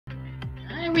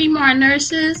Remar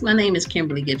nurses, my name is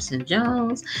Kimberly Gibson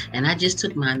Jones, and I just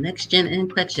took my next gen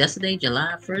NCLEX yesterday,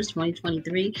 July 1st,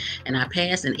 2023, and I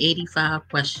passed in 85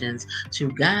 questions. To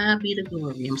God be the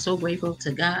glory. I'm so grateful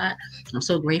to God. I'm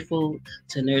so grateful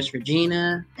to Nurse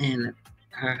Regina and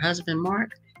her husband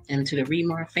Mark, and to the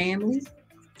Remar family.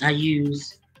 I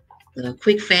use the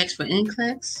Quick Facts for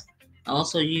NCLEX. I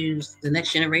also use the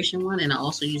next generation one, and I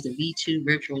also use the V2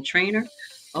 virtual trainer.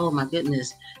 Oh my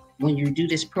goodness. When you do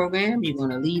this program, you're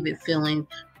going to leave it feeling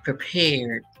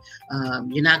prepared.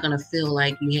 You're not going to feel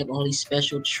like you have all these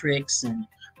special tricks and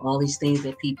all these things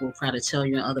that people try to tell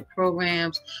you in other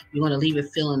programs. You're going to leave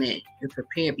it feeling that you're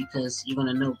prepared because you're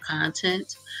going to know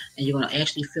content, and you're going to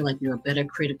actually feel like you're a better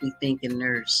critically thinking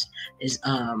nurse. It's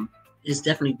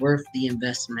definitely worth the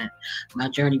investment. My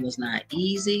journey was not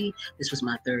easy. This was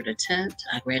my third attempt.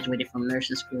 I graduated from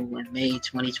nursing school in May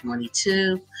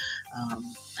 2022.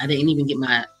 I didn't even get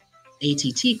my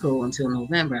ATT code until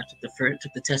November. I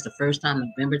took the test the first time,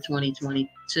 November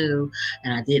 2022,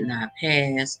 and I did not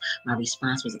pass. My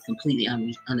response was completely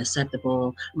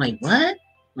unacceptable. I'm like, what?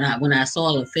 When I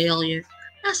saw the failure,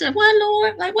 I said, what,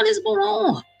 Lord? Like, what is going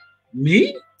on?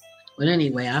 Me? But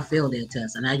anyway, I failed that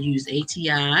test, and I used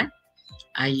ATI.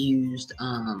 I used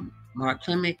Mark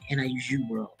Clemic, and I used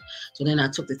UWorld. So then I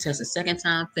took the test a second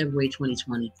time, February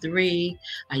 2023.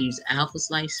 I used Alpha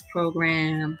Slice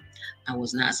program. I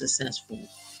was not successful.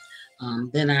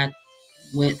 Then I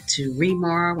went to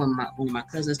Remar when one of my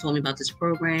cousins told me about this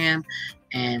program,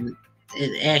 and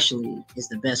it actually is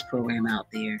the best program out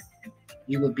there.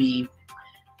 You would be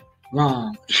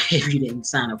wrong if you didn't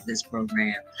sign up for this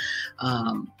program.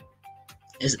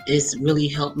 It's really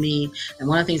helped me. And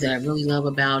one of the things that I really love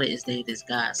about it is that it's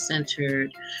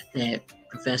God-centered, that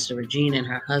Professor Regina and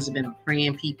her husband are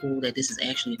praying people, that this is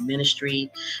actually a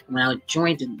ministry. And when I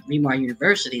joined the Remar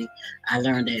University, I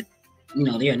learned that,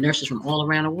 there are nurses from all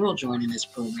around the world joining this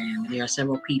program. There are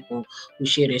several people who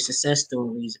share their success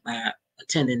stories by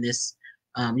attending this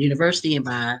university and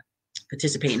by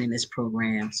participating in this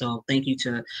program. So thank you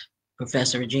to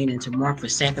Professor Regina and to Mark for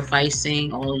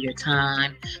sacrificing all of your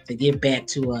time to give back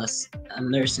to us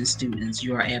nursing students.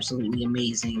 You are absolutely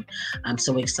amazing. I'm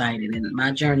so excited. And my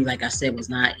journey, like I said, was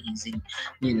not easy.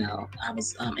 I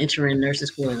was entering nursing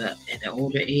school at an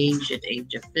older age, at the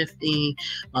age of 50,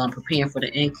 preparing for the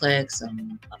NCLEX.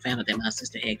 I found out that my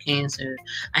sister had cancer.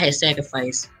 I had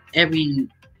sacrificed every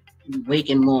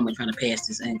waking moment trying to pass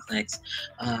this NCLEX,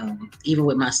 even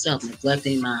with myself,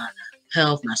 neglecting my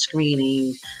health, my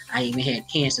screening. I even had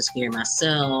cancer scare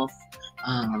myself.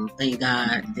 Thank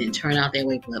God it didn't turn out that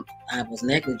way, but I was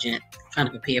negligent trying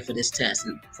to prepare for this test,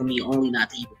 and for me only not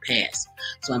to even pass.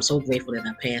 So I'm so grateful that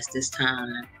I passed this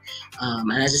time.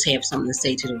 And I just have something to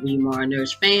say to the Remar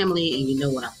nurse family, and you know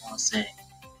what I'm going to say.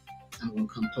 I'm going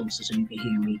to come closer so you can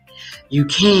hear me. You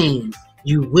can,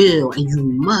 you will, and you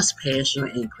must pass your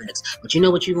NCLEX. But you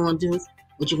know what you're going to do?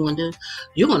 What you're going to do?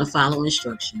 You're going to follow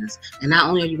instructions. And not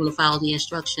only are you going to follow the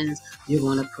instructions, you're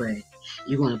going to pray.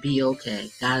 You're going to be okay.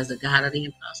 God is the God of the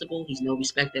impossible. He's no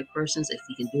respecter of persons. If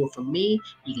he can do it for me,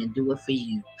 he can do it for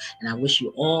you. And I wish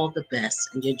you all the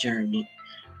best in your journey.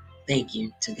 Thank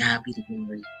you. To God be the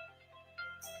glory.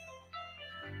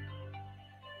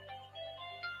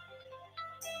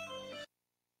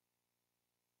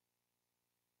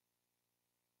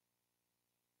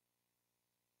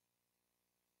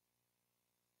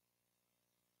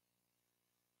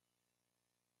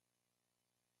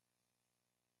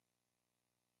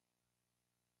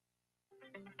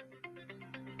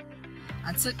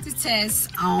 I took the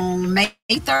test on May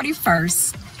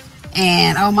 31st,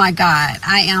 and oh my God,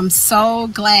 I am so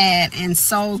glad and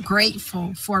so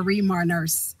grateful for Remar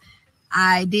Nurse.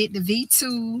 I did the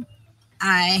V2,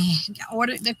 I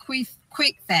ordered the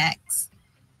quick facts,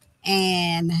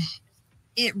 and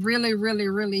it really, really,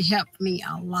 really helped me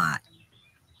a lot.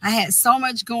 I had so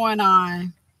much going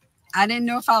on. I didn't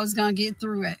know if I was going to get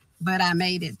through it, but I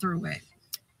made it through it.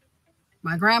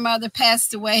 My grandmother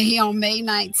passed away on May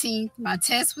 19th. My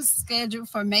test was scheduled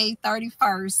for May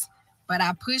 31st, but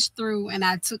I pushed through and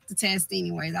I took the test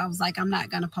anyways. I was like, I'm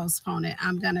not going to postpone it.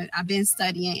 I've been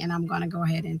studying and I'm going to go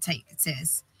ahead and take the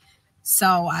test.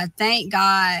 So I thank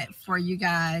God for you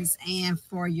guys and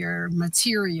for your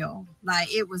material.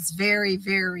 Like, it was very,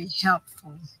 very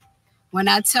helpful. When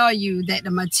I tell you that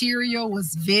the material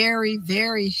was very,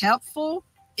 very helpful,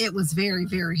 it was very,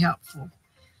 very helpful.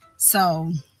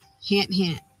 So hint,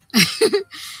 hint.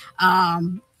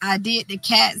 I did the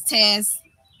CATS test,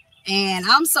 and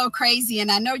I'm so crazy.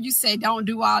 And I know you say don't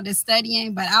do all the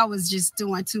studying, but I was just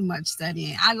doing too much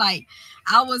studying. I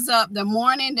was up the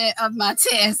morning of my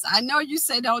test. I know you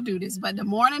say don't do this, but the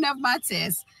morning of my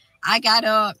test, I got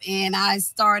up and I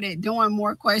started doing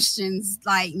more questions,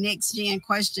 like next gen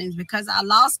questions, because I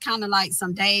lost kind of like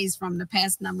some days from the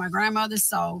passing of my grandmother.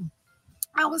 So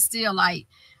I was still like,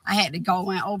 I had to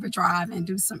go in overdrive and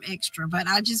do some extra. But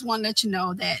I just want to let you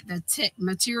know that the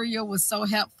material was so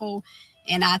helpful.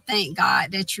 And I thank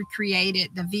God that you created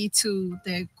the V2,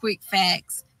 the quick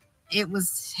facts. It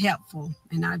was helpful.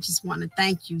 And I just want to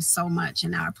thank you so much.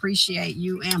 And I appreciate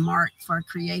you and Mark for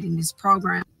creating this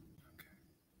program.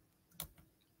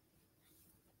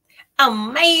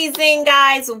 Amazing,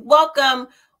 guys. Welcome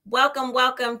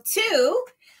to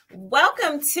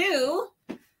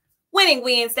Winning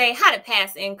Wednesday, how to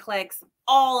pass NCLEX.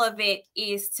 All of it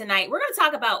is tonight. We're going to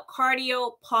talk about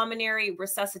cardiopulmonary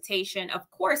resuscitation.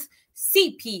 Of course,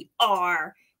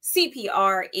 CPR.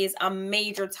 CPR is a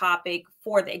major topic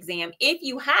for the exam. If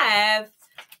you have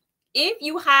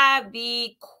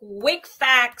the quick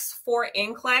facts for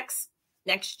NCLEX,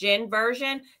 next gen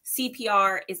version,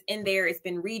 CPR is in there. It's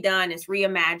been redone. It's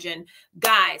reimagined.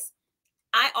 Guys,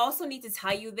 I also need to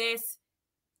tell you this.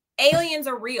 Aliens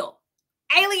are real.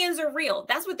 Aliens are real.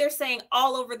 That's what they're saying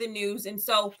all over the news. And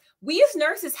so we as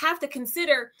nurses have to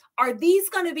consider, are these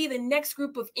going to be the next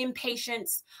group of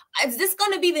inpatients? Is this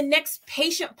going to be the next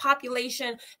patient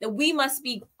population that we must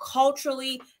be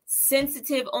culturally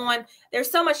sensitive on?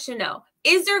 There's so much to know.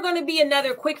 Is there going to be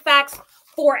another quick facts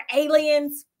for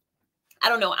aliens? I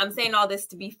don't know. I'm saying all this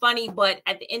to be funny, but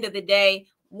at the end of the day,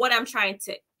 what I'm trying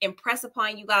to impress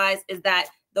upon you guys is that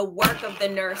the work of the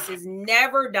nurse is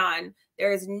never done.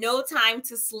 There is no time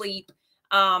to sleep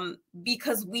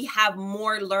because we have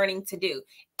more learning to do.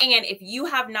 And if you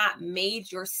have not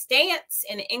made your stance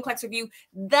in the NCLEX review,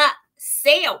 the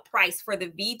sale price for the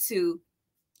V2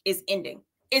 is ending.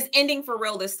 Is ending for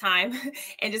real this time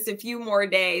in just a few more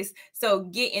days. So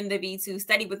get in the V2,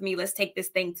 study with me. Let's take this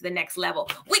thing to the next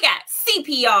level. We got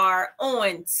CPR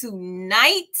on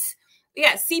tonight.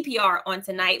 Let's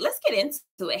get into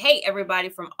it. Hey, everybody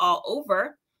from all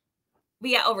over.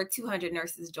 We got over 200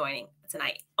 nurses joining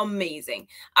tonight. Amazing.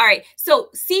 All right.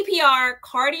 So CPR,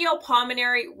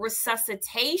 cardiopulmonary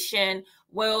resuscitation.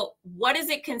 Well, what does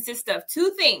it consist of?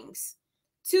 Two things.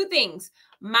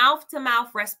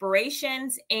 Mouth-to-mouth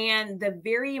respirations and the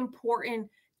very important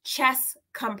chest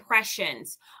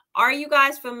compressions. Are you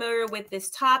guys familiar with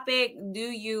this topic? Do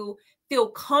you feel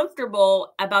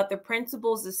comfortable about the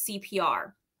principles of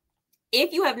CPR?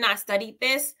 If you have not studied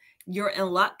this, you're in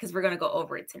luck because we're going to go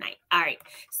over it tonight. All right.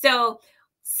 So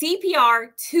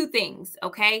CPR, two things,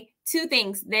 okay? Two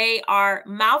things. They are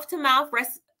mouth-to-mouth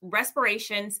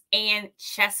respirations and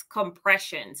chest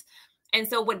compressions. And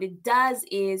so what it does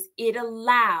is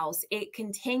it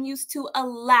continues to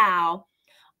allow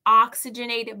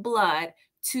oxygenated blood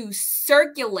to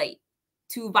circulate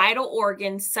to vital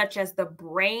organs such as the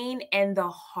brain and the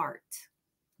heart.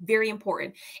 Very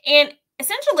important. And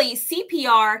essentially,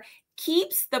 CPR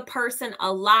keeps the person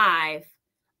alive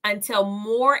until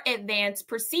more advanced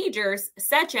procedures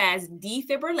such as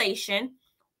defibrillation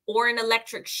or an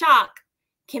electric shock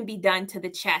can be done to the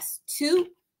chest to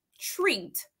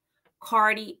treat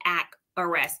cardiac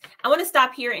arrest. I want to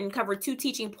stop here and cover two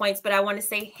teaching points, but I want to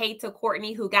say hey to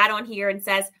Courtney, who got on here and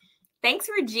says, thanks,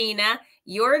 Regina.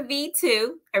 Your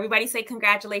V2, everybody say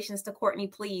congratulations to Courtney,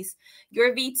 please.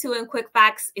 Your V2 in quick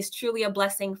facts is truly a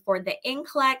blessing for the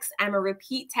NCLEX. I'm a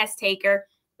repeat test taker,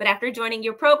 but after joining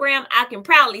your program, I can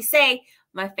proudly say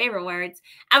my favorite words.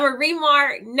 I'm a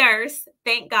REMAR nurse.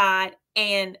 Thank God.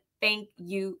 And thank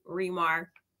you, REMAR.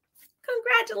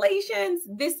 Congratulations.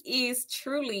 This is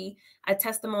truly a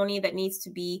testimony that needs to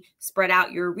be spread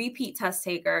out. You're a repeat test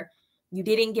taker. You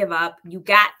didn't give up. You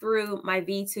got through my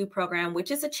V2 program,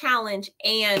 which is a challenge,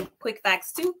 and quick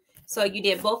facts too. So you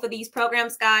did both of these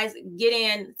programs, guys. Get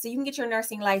in so you can get your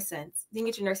nursing license.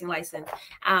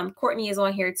 Courtney is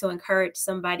on here to encourage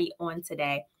somebody on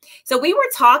today. So we were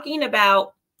talking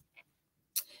about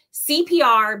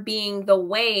CPR being the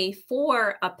way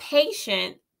for a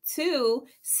patient to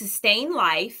sustain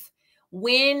life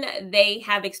when they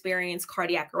have experienced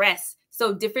cardiac arrest.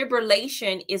 So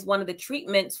defibrillation is one of the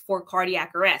treatments for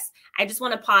cardiac arrest. I just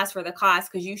want to pause for the cause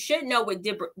because you should know what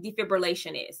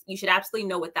defibrillation is. You should absolutely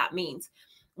know what that means.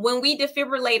 When we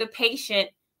defibrillate a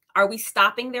patient, are we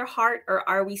stopping their heart or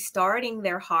are we starting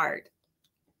their heart?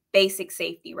 Basic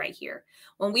safety right here.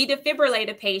 When we defibrillate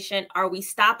a patient, are we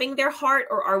stopping their heart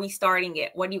or are we starting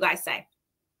it? What do you guys say?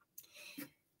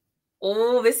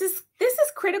 Oh, this is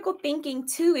critical thinking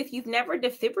too. If you've never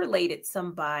defibrillated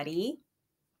somebody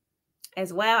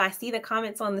as well, I see the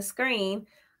comments on the screen.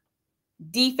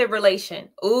 Defibrillation.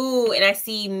 Oh, and I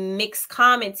see mixed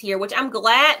comments here, which I'm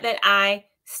glad that I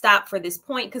stopped for this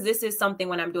point because this is something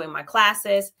when I'm doing my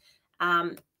classes.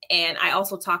 and I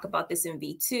also talk about this in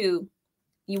V2,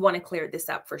 you want to clear this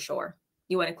up for sure.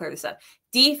 You want to clear this up.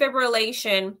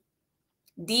 Defibrillation,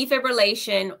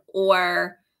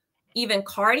 or even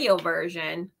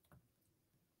cardioversion.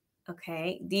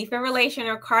 Okay, defibrillation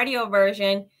or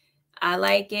cardioversion. I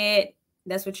like it.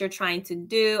 That's what you're trying to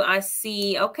do. I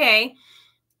see. Okay,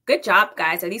 good job,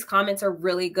 guys. These comments are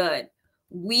really good.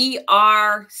 We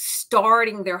are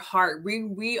starting their heart.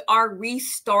 We are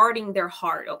restarting their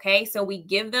heart. Okay, so we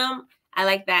give them, I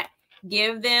like that,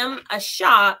 give them a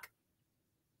shock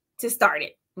to start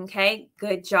it. Okay,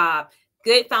 good job.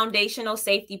 Good foundational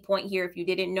safety point here. If you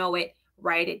didn't know it,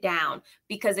 write it down.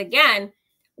 Because again,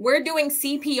 we're doing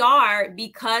CPR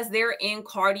because they're in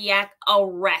cardiac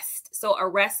arrest. So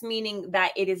arrest meaning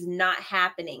that it is not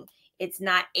happening. It's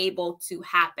not able to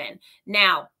happen.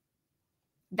 Now,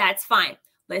 that's fine.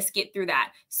 Let's get through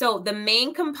that. So the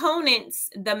main components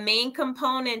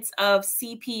of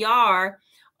CPR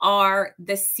are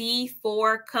the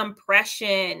C4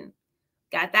 compression.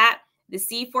 Got that? The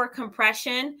C4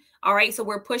 compression. All right. So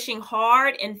we're pushing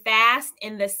hard and fast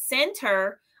in the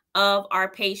center of our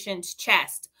patient's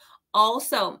chest.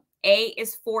 Also, A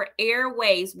is for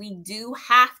airways. We do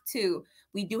have to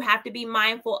be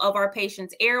mindful of our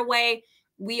patient's airway.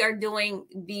 We are doing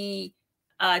the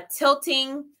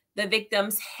tilting the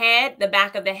victim's head, the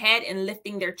back of the head, and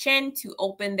lifting their chin to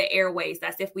open the airways.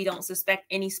 That's if we don't suspect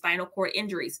any spinal cord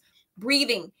injuries.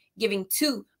 Breathing, giving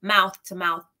 2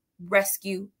 mouth-to-mouth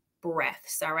rescue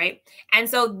breaths. All right. And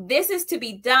so this is to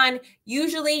be done.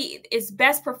 Usually it's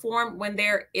best performed when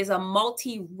there is a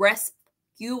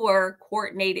multi-rescuer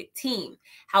coordinated team.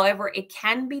 However, it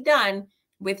can be done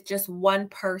with just one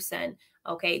person.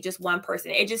 Okay. Just one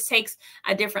person. It just takes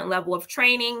a different level of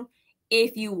training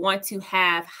if you want to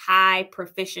have high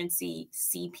proficiency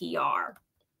CPR.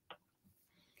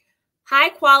 High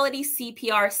quality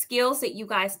CPR skills that you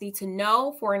guys need to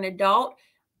know for an adult.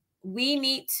 We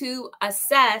need to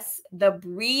assess the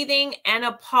breathing and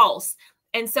a pulse.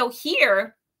 And so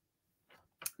here,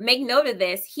 make note of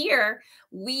this. Here,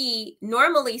 we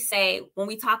normally say, when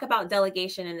we talk about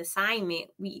delegation and assignment,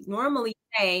 we normally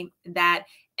say that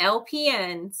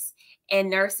LPNs and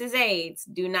nurses' aides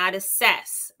do not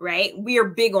assess, right? We are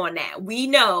big on that. We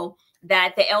know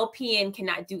that the LPN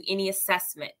cannot do any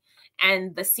assessment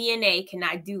and the CNA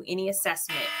cannot do any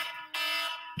assessment.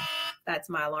 That's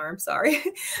my alarm, sorry.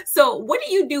 So what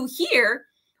do you do here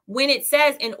when it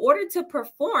says in order to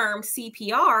perform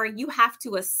CPR, you have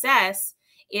to assess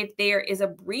if there is a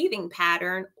breathing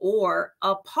pattern or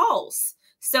a pulse?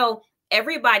 So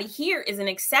everybody here is an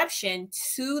exception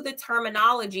to the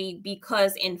terminology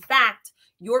because in fact,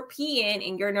 your PN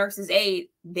and your nurse's aide,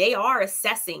 they are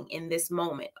assessing in this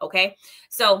moment, okay?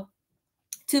 So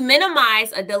to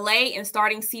minimize a delay in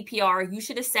starting CPR, you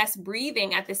should assess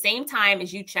breathing at the same time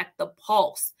as you check the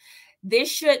pulse. This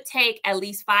should take at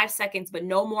least 5 seconds, but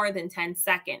no more than 10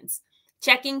 seconds.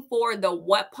 Checking for the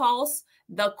what pulse?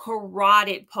 The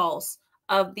carotid pulse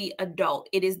of the adult.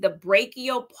 It is the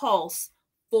brachial pulse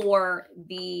for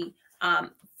the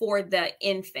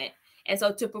infant. And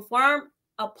so to perform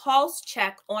a pulse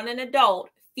check on an adult,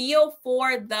 feel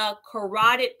for the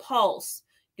carotid pulse.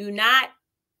 Do not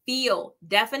feel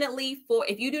definitely for,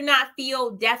 if you do not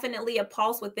feel definitely a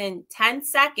pulse within 10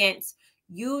 seconds,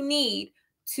 you need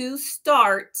to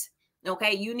start,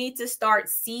 okay? You need to start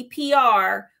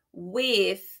CPR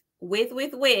with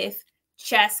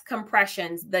chest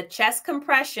compressions. The chest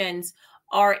compressions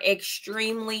are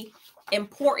extremely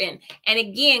important. And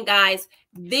again, guys,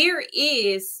 there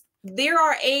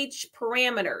are age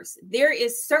parameters. There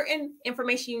is certain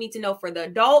information you need to know for the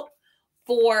adult,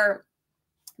 for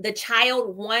the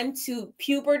child 1 to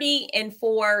puberty, and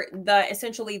for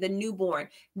essentially the newborn.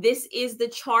 This is the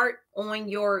chart on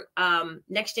your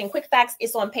Next Gen Quick Facts.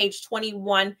 It's on page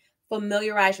 21.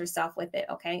 Familiarize yourself with it,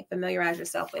 okay? Familiarize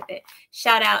yourself with it.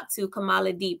 Shout out to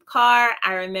Kamaladeep Kaur.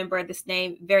 I remember this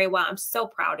name very well. I'm so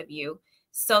proud of you.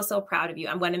 So proud of you.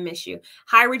 I'm going to miss you.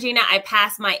 Hi, Regina. I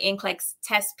passed my NCLEX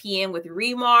test PM with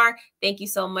Remar. Thank you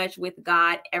so much. With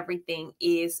God, everything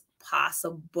is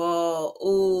possible.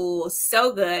 Oh,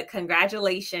 so good.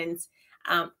 Congratulations.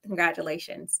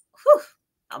 Congratulations. Whew,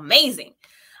 amazing.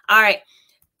 All right.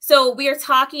 So we are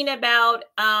talking about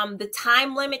the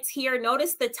time limits here.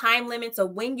 Notice the time limits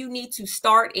of when you need to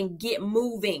start and get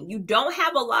moving. You don't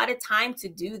have a lot of time to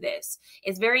do this.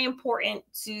 It's very important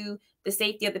to the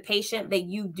safety of the patient that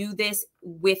you do this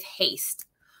with haste.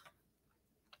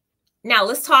 Now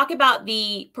let's talk about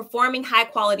the performing high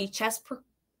quality chest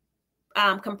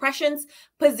compressions,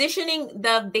 positioning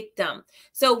the victim.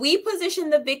 So we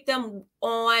position the victim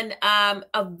on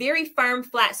a very firm,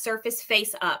 flat surface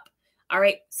face up. all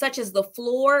right, such as the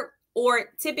floor, or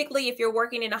typically if you're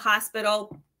working in a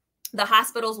hospital, the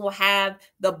hospitals will have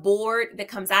the board that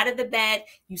comes out of the bed.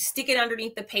 You stick it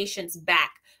underneath the patient's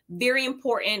back. Very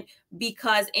important,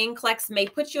 because NCLEX may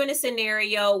put you in a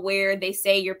scenario where they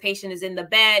say your patient is in the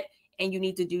bed and you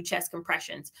need to do chest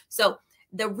compressions. So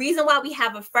the reason why we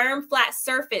have a firm, flat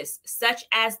surface, such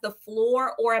as the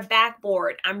floor or a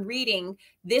backboard, I'm reading,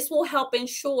 this will help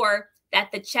ensure that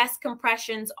the chest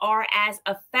compressions are as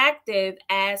effective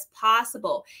as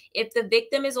possible. If the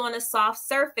victim is on a soft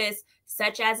surface,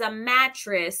 such as a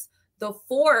mattress, the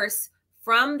force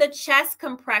from the chest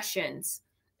compressions,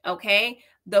 okay,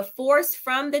 the force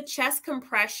from the chest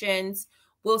compressions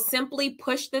will simply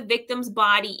push the victim's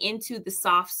body into the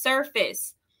soft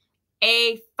surface.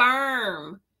 A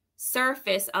firm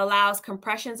surface allows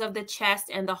compressions of the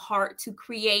chest and the heart to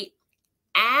create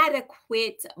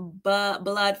adequate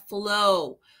blood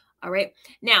flow. All right.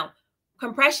 Now,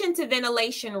 compression to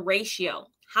ventilation ratio.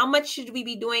 How much should we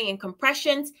be doing in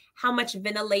compressions? How much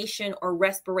ventilation or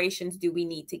respirations do we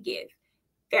need to give?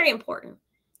 Very important.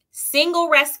 Single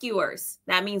rescuers,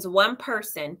 that means one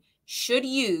person, should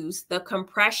use the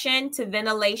compression to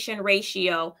ventilation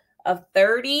ratio of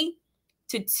 30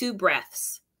 to 2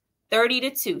 breaths. 30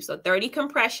 to 2. So 30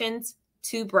 compressions,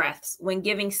 2 breaths when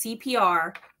giving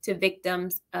CPR to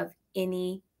victims of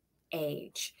any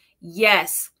age.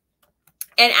 Yes.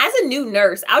 And as a new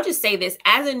nurse, I'll just say this,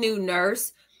 as a new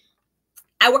nurse,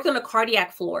 I worked on a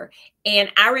cardiac floor,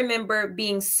 and I remember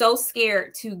being so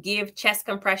scared to give chest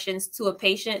compressions to a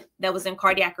patient that was in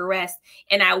cardiac arrest.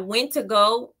 And I went to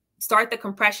go start the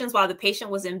compressions while the patient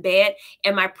was in bed,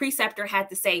 and my preceptor had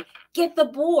to say, get the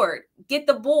board, get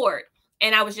the board.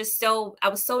 And I was so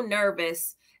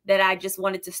nervous that I just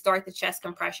wanted to start the chest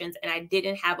compressions, and I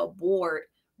didn't have a board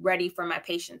ready for my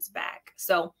patient's back.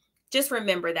 So just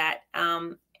remember that.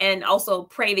 And also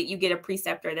pray that you get a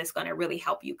preceptor that's going to really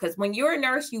help you. Because when you're a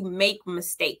nurse, you make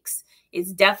mistakes.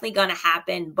 It's definitely going to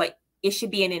happen, but it should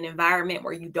be in an environment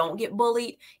where you don't get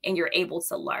bullied and you're able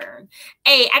to learn.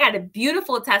 Hey, I got a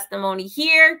beautiful testimony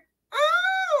here.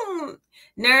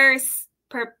 Nurse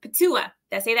Perpetua.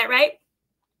 Did I say that right?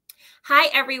 Hi,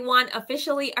 everyone.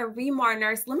 Officially a REMAR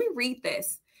nurse. Let me read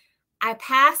this. I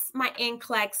passed my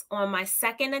NCLEX on my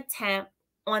second attempt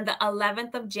on the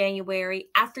 11th of January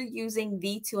after using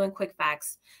V2 and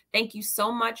QuickFacts. Thank you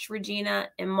so much, Regina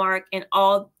and Mark and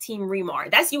all Team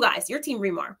REMAR. That's you guys, your Team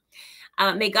REMAR.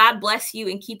 May God bless you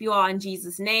and keep you all in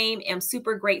Jesus' name. I'm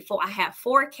super grateful. I have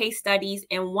 4 case studies,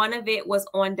 and one of it was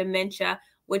on dementia,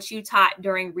 which you taught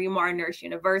during REMAR Nurse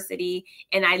University,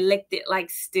 and I licked it like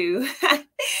stew.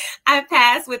 I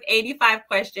passed with 85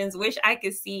 questions. Wish I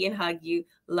could see and hug you.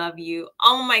 Love you.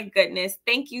 Oh my goodness.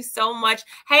 Thank you so much.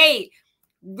 Hey,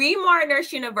 REMAR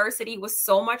Nurse University was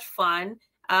so much fun.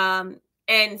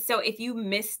 And so if you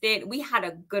missed it, we had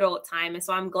a good old time. And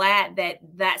so I'm glad that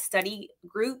that study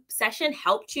group session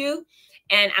helped you.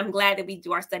 And I'm glad that we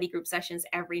do our study group sessions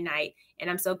every night. And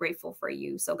I'm so grateful for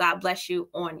you. So God bless you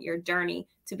on your journey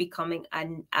to becoming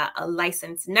a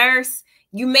licensed nurse.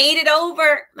 You made it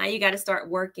over. Now you got to start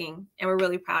working. And we're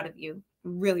really proud of you.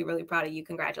 Really, really proud of you.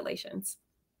 Congratulations.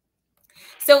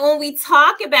 So when we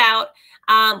talk about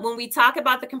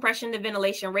the compression to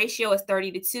ventilation ratio is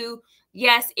 30 to 2.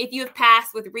 Yes, if you have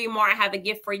passed with REMAR, I have a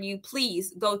gift for you.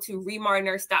 Please go to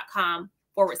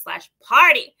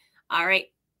remarnurse.com/party. All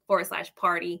right,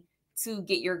 /party to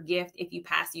get your gift if you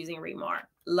pass using REMAR.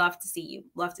 Love to see you.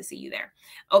 Love to see you there.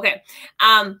 Okay.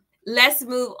 Let's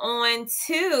move on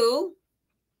to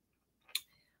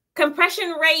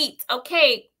compression rate.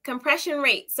 Okay. Compression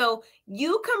rate. So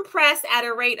you compress at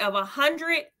a rate of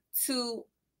 100 to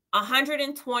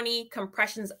 120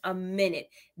 compressions a minute.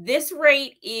 This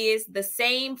rate is the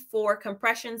same for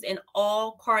compressions in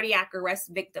all cardiac arrest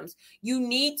victims. You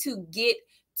need to get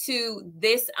to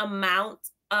this amount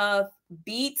of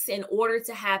beats in order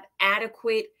to have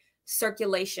adequate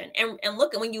circulation. And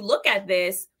look, when you look at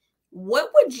this,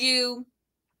 what would you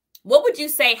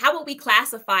say? How would we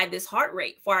classify this heart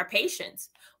rate for our patients?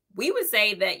 We would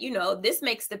say that, this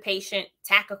makes the patient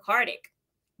tachycardic,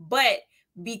 but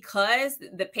because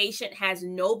the patient has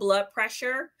no blood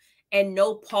pressure and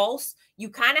no pulse, you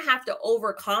kind of have to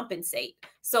overcompensate.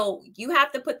 So you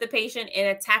have to put the patient in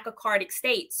a tachycardic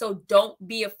state. So don't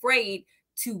be afraid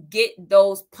to get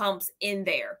those pumps in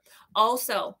there.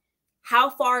 Also, how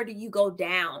far do you go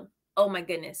down? Oh my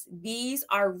goodness. These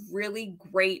are really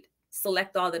great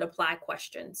select all that apply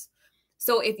questions.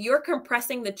 So if you're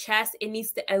compressing the chest, it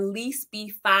needs to at least be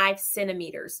 5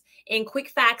 centimeters. In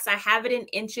QuickFacts, I have it in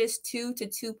inches, 2 to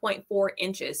 2.4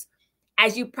 inches.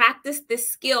 As you practice this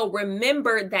skill,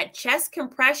 remember that chest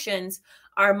compressions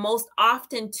are most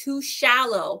often too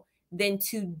shallow than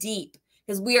too deep,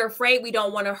 because we are afraid we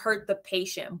don't want to hurt the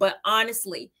patient. But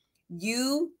honestly,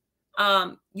 you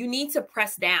need to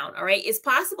press down. All right. It's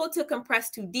possible to compress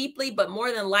too deeply, but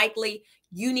more than likely,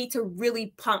 you need to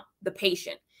really pump the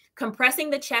patient. Compressing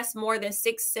the chest more than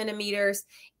 6 centimeters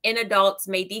in adults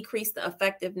may decrease the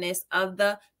effectiveness of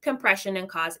the compression and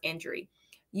cause injury.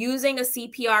 Using a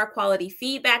CPR quality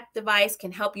feedback device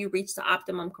can help you reach the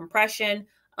optimum compression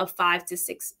of 5 to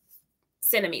 6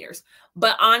 centimeters.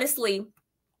 But honestly,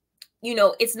 you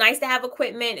know, it's nice to have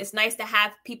equipment. It's nice to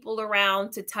have people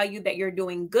around to tell you that you're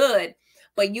doing good.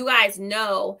 But you guys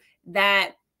know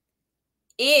that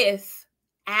if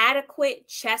adequate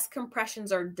chest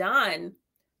compressions are done,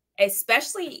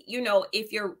 especially, you know,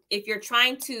 if you're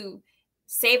trying to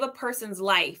save a person's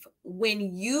life,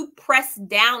 when you press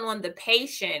down on the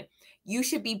patient, you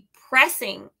should be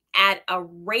pressing at a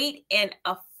rate and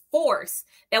a force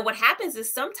that what happens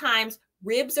is sometimes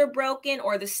ribs are broken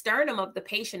or the sternum of the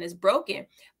patient is broken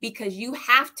because you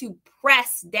have to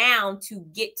press down to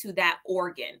get to that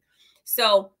organ.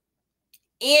 So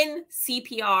in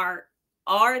CPR,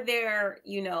 are there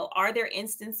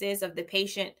instances of the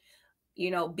patient,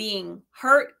 you know, being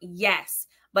hurt? Yes.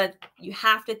 But you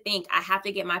have to think, I have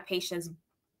to get my patient's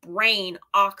brain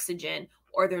oxygen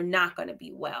or they're not going to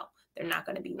be well. They're not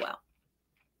going to be well.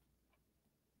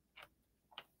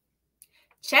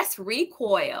 Chest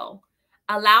recoil.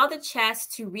 Allow the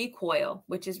chest to recoil,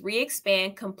 which is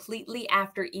re-expand completely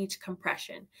after each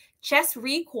compression. Chest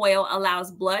recoil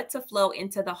allows blood to flow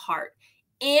into the heart.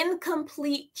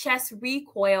 Incomplete chest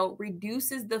recoil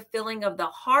reduces the filling of the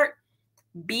heart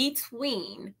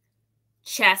between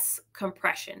chest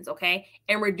compressions, okay,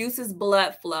 and reduces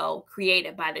blood flow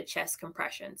created by the chest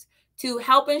compressions. To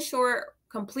help ensure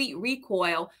complete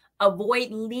recoil,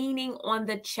 avoid leaning on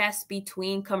the chest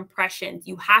between compressions.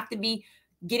 You have to be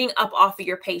getting up off of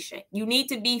your patient. You need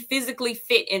to be physically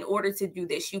fit in order to do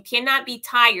this. You cannot be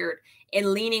tired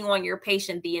and leaning on your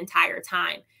patient the entire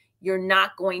time. You're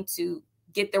not going to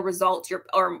get the results,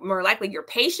 or more likely your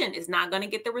patient is not going to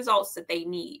get the results that they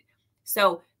need.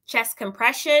 So chest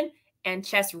compression and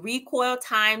chest recoil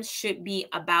times should be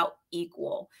about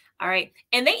equal. All right.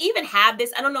 And they even have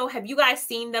this, I don't know, have you guys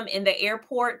seen them in the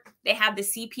airport? They have the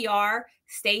CPR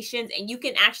stations and you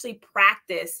can actually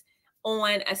practice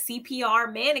on a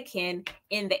CPR mannequin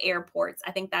in the airports.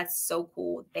 I think that's so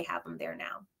cool. They have them there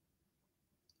now.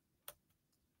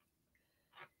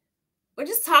 We'll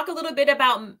just talk a little bit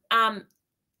about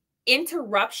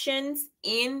interruptions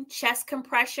in chest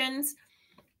compressions.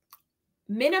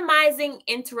 Minimizing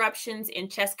interruptions in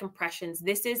chest compressions.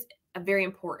 This is very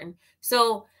important.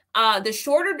 So the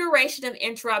shorter duration of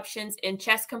interruptions in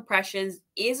chest compressions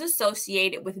is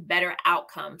associated with better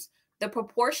outcomes. The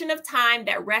proportion of time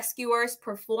that rescuers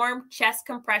perform chest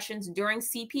compressions during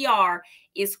CPR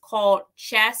is called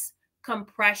chest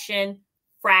compression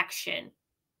fraction.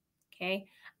 Okay.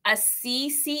 A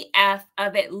CCF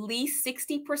of at least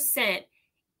 60%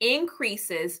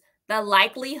 increases the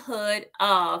likelihood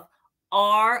of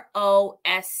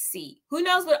ROSC. Who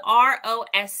knows what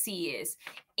ROSC is?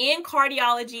 In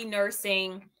cardiology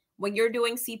nursing, when you're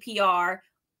doing CPR,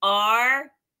 ROSC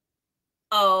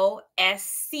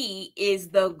is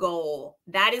the goal.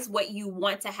 That is what you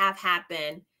want to have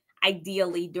happen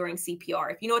ideally during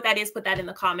CPR. If you know what that is, put that in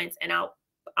the comments and I'll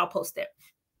post it.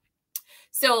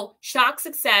 So shock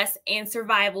success and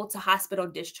survival to hospital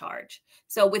discharge.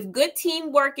 So with good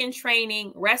teamwork and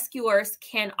training, rescuers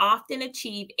can often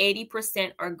achieve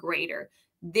 80% or greater.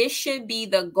 This should be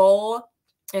the goal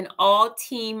in all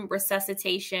team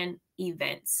resuscitation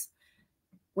events.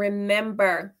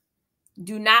 Remember,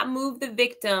 do not move the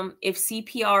victim if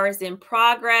CPR is in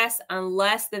progress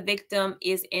unless the victim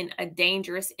is in a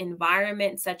dangerous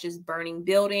environment such as burning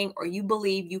building or you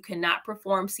believe you cannot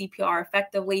perform CPR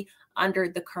effectively under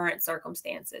the current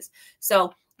circumstances.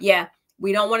 So yeah,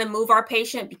 we don't want to move our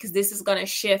patient because this is going to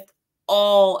shift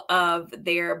all of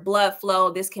their blood flow.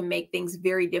 This can make things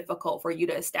very difficult for you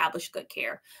to establish good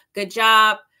care. Good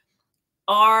job.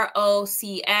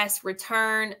 ROCS,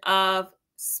 return of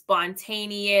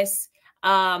spontaneous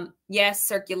yes,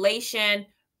 circulation,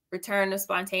 return of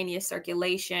spontaneous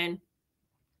circulation.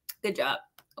 Good job.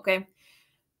 Okay.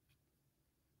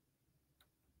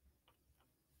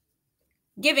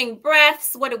 Giving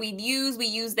breaths. What do we use? We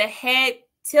use the head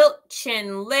tilt,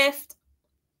 chin lift.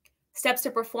 Steps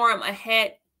to perform a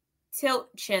head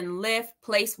tilt, chin lift.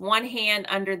 Place one hand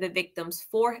under the victim's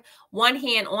forehead, one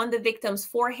hand on the victim's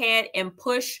forehead and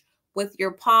push with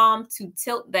your palm to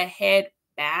tilt the head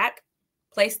back.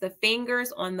 Place the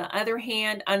fingers on the other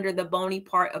hand under the bony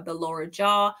part of the lower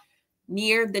jaw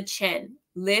near the chin.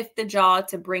 lift the jaw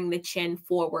to bring the chin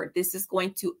forward. This is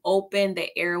going to open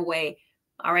the airway.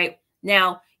 All right.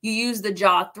 Now, you use the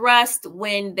jaw thrust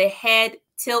when the head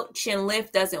tilt chin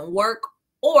lift doesn't work,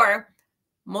 or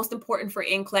most important for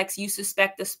NCLEX, you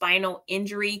suspect a spinal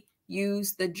injury,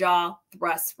 use the jaw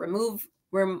thrust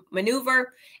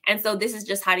maneuver. And so this is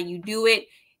just how do you do it.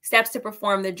 Steps to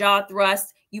perform the jaw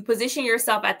thrust. You position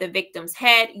yourself at the victim's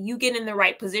head. You get in the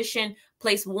right position.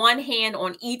 Place one hand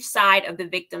on each side of the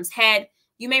victim's head.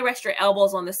 You may rest your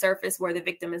elbows on the surface where the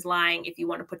victim is lying if you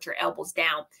want to put your elbows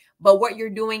down. But what you're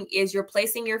doing is you're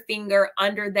placing your finger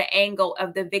under the angle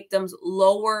of the victim's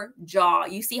lower jaw.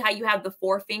 You see how you have the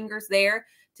 4 fingers there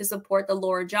to support the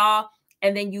lower jaw,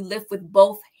 and then you lift with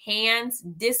both hands,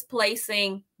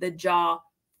 displacing the jaw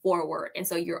forward. And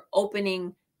so you're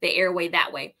opening the airway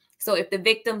that way. So if the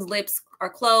victim's lips are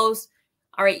closed,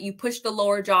 all right, you push the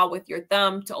lower jaw with your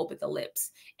thumb to open the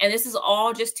lips. And this is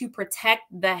all just to protect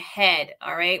the head,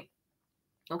 all right?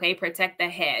 Okay, protect the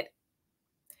head.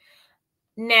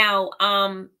 Now,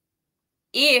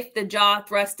 if the jaw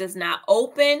thrust does not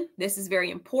open, this is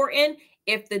very important.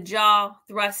 If the jaw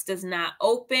thrust does not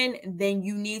open, then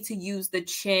you need to use the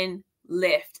chin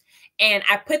lift. And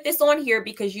I put this on here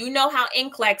because you know how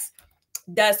NCLEX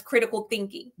does critical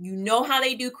thinking. You know how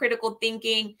they do critical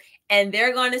thinking, and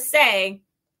they're going to say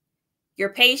your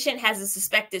patient has a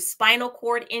suspected spinal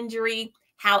cord injury.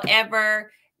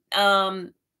 However,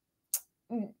 the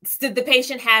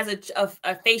patient has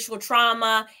a facial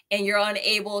trauma, and you're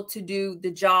unable to do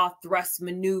the jaw thrust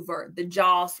maneuver. The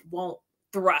jaws won't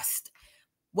thrust.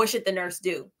 What should the nurse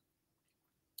do?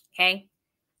 Okay.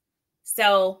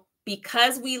 So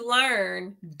because we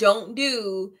learn, don't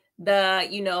do the,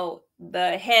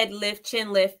 the head lift,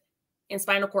 chin lift in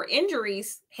spinal cord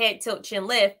injuries, head tilt, chin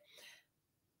lift,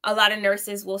 a lot of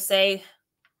nurses will say,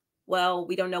 well,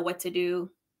 we don't know what to do.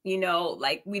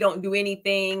 Like we don't do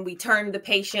anything. We turn the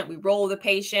patient, we roll the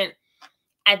patient.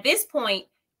 At this point,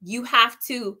 you have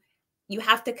to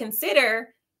consider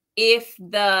if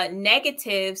the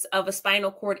negatives of a spinal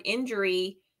cord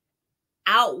injury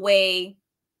outweigh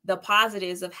the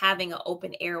positives of having an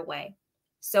open airway.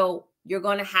 So you're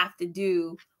going to have to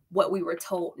do what we were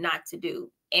told not to do.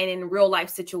 And in real life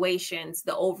situations,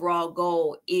 the overall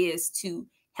goal is to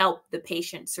help the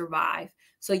patient survive.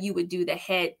 So you would do the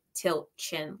head tilt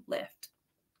chin lift.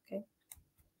 Okay.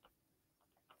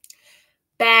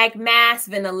 Bag mask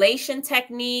ventilation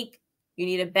technique. You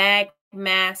need a bag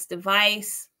mask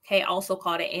device. Okay, also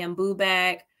called an ambu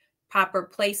bag. Proper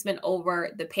placement over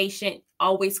the patient,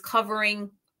 always covering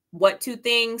what 2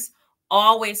 things?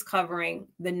 Always covering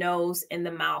the nose and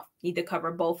the mouth. Need to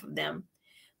cover both of them.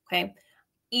 Okay.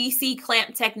 EC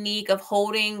clamp technique of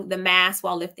holding the mask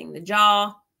while lifting the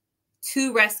jaw.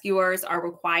 2 rescuers are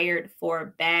required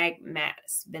for bag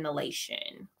mask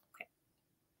ventilation. Okay.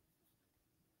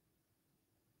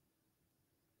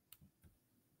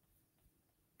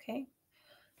 Okay.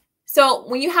 So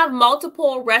when you have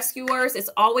multiple rescuers, it's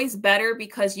always better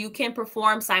because you can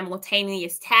perform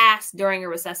simultaneous tasks during a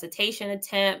resuscitation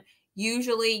attempt.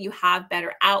 Usually you have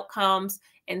better outcomes.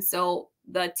 And so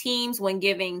the teams, when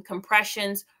giving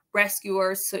compressions,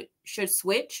 rescuers should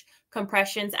switch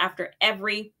compressions after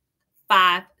every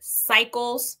 5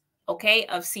 cycles, okay,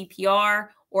 of CPR,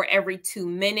 or every 2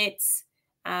 minutes.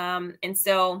 And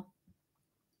so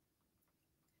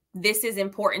this is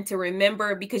important to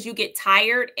remember because you get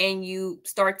tired and you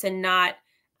start to not,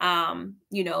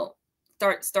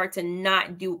 start to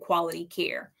not do quality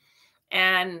care.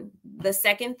 And the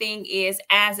second thing is,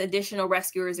 as additional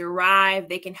rescuers arrive,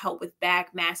 they can help with bag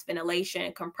mask ventilation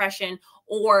and compression,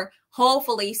 or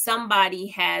hopefully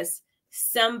somebody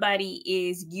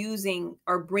is using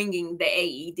or bringing the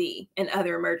AED and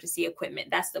other emergency equipment.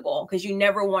 That's the goal, because you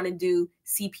never want to do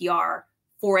CPR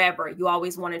forever. You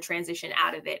always want to transition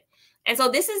out of it. And so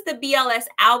this is the BLS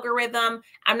algorithm.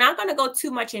 I'm not going to go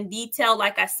too much in detail.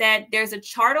 Like I said, there's a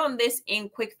chart on this in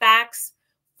Quick Facts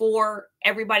for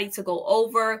everybody to go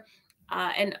over.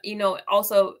 And,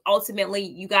 also ultimately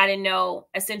you got to know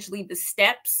essentially the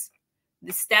steps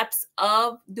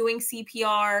of doing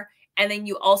CPR. And then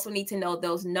you also need to know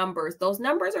those numbers. Those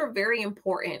numbers are very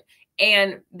important.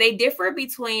 And they differ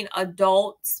between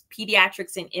adults,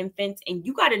 pediatrics, and infants. And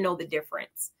you got to know the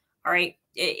difference. All right.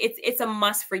 It's a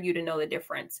must for you to know the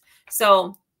difference.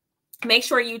 So make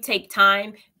sure you take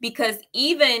time, because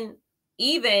even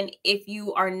if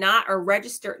you are not a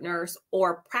registered nurse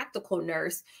or practical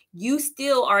nurse, you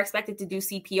still are expected to do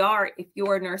CPR if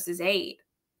you're a nurse's aide.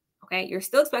 Okay. You're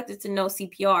still expected to know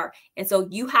CPR. And so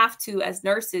you have to, as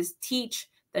nurses, teach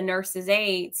the nurse's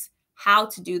aides how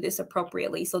to do this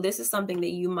appropriately. So this is something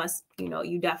that you must,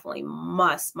 you definitely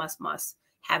must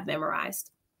have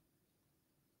memorized.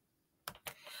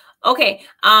 Okay.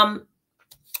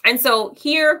 And so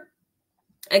here,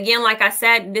 again, like I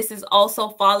said, this is also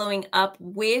following up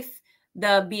with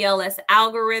the BLS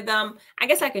algorithm. I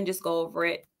guess I can just go over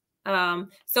it.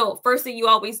 So first thing you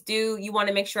always do, you want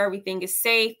to make sure everything is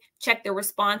safe, check the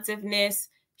responsiveness,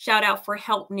 shout out for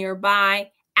help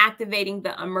nearby, activating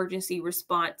the emergency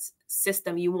response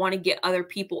system. You want to get other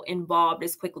people involved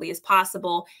as quickly as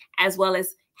possible, as well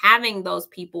as having those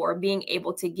people or being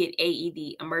able to get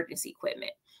AED emergency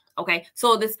equipment. Okay,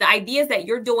 so the idea is that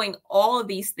you're doing all of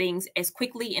these things as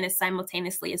quickly and as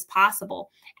simultaneously as possible.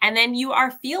 And then you are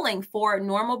feeling for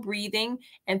normal breathing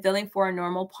and feeling for a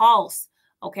normal pulse.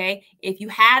 Okay, if you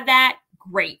have that,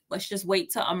 great. Let's just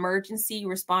wait till emergency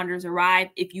responders arrive.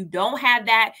 If you don't have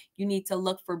that, you need to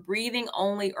look for breathing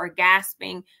only or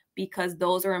gasping, because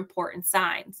those are important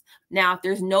signs. Now, if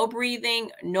there's no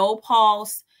breathing, no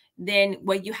pulse, then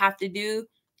what you have to do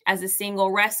as a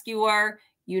single rescuer,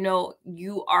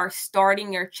 you are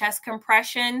starting your chest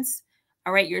compressions.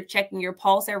 All right, you're checking your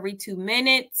pulse every 2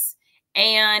 minutes.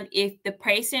 And if the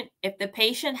patient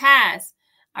has,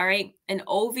 all right, an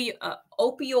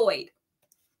opioid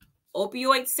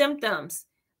symptoms,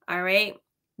 all right,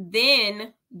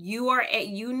 then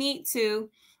you need to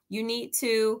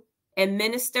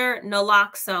administer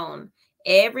naloxone.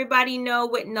 Everybody know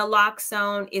what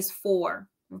naloxone is for.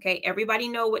 Okay, everybody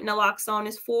know what naloxone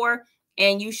is for,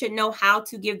 and you should know how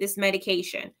to give this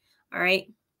medication. All right,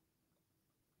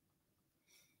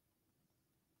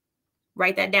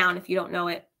 write that down if you don't know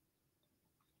it.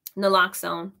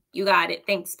 Naloxone. You got it.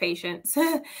 Thanks, Patience.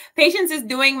 Patience is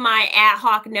doing my ad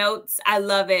hoc notes. I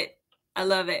love it. I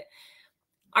love it.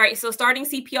 All right, so starting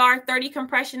CPR, 30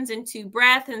 compressions into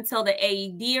breath until the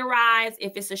AED arrives.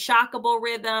 If it's a shockable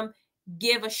rhythm,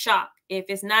 give a shock. If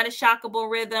it's not a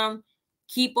shockable rhythm,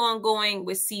 keep on going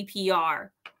with CPR,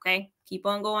 okay? Keep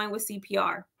on going with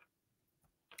CPR.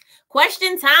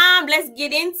 Question time. Let's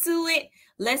get into it.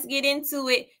 Let's get into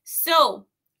it. So,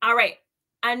 all right.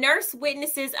 A nurse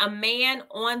witnesses a man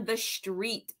on the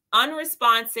street,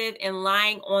 unresponsive and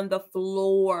lying on the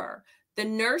floor. The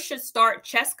nurse should start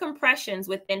chest compressions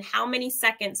within how many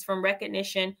seconds from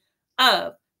recognition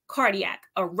of cardiac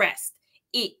arrest?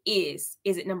 Is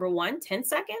it number 1, 10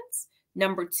 seconds?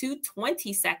 Number 2,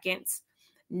 20 seconds?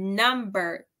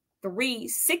 Number 3,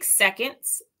 6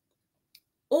 seconds?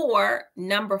 Or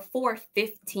number 4,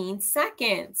 15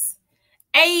 seconds?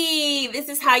 Hey, this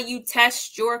is how you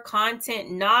test your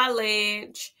content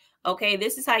knowledge. Okay,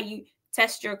 this is how you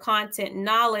test your content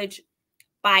knowledge,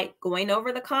 by going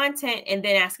over the content and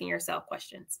then asking yourself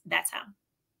questions. That's how.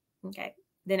 Okay,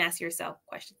 then ask yourself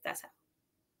questions. That's how.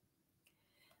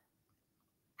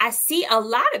 I see a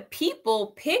lot of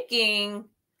people picking.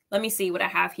 Let me see what I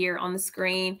have here on the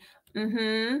screen.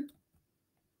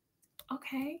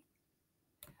 Okay.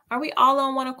 Are we all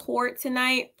on one accord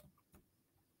tonight?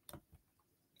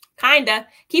 Kinda.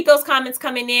 Keep those comments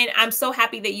coming in. I'm so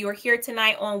happy that you are here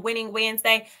tonight on Winning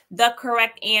Wednesday. The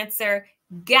correct answer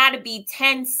got to be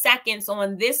 10 seconds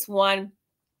on this one.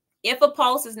 If a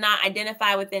pulse is not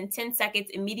identified within 10 seconds,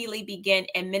 immediately begin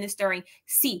administering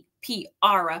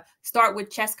CPR. Start with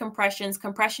chest compressions.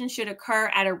 Compressions should occur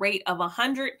at a rate of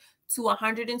 100 to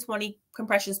 120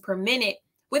 compressions per minute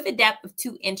with a depth of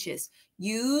 2 inches.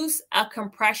 Use a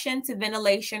compression to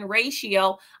ventilation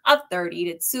ratio of 30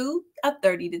 to 2.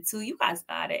 You guys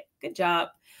got it. Good job.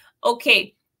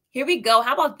 Okay, here we go.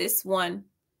 How about this one?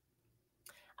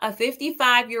 A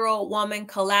 55-year-old woman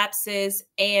collapses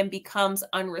and becomes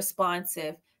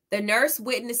unresponsive. The nurse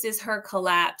witnesses her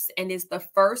collapse and is the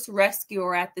first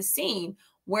rescuer at the scene,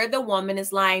 where the woman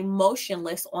is lying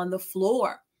motionless on the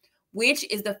floor. Which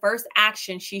is the first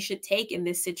action she should take in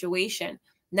this situation?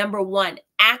 Number 1,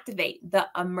 activate the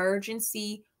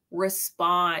emergency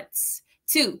response.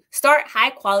 2, start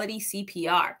high-quality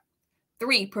CPR.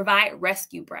 3, provide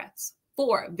rescue breaths.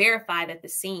 4, verify that the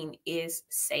scene is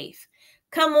safe.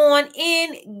 Come on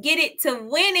in, get it to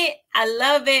win it. I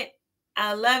love it.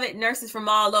 I love it. Nurses from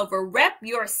all over. Rep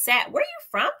your set. Where are you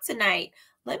from tonight?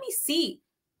 Let me see.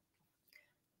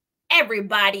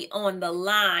 Everybody on the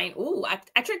line. Ooh,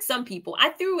 I tricked some people. I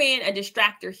threw in a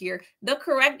distractor here. The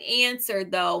correct answer,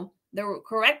 though, the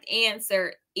correct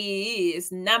answer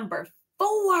is number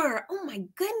 4. Oh my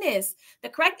goodness. The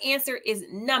correct answer is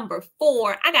number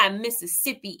 4. I got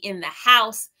Mississippi in the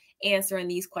house answering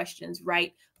these questions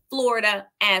right. Florida,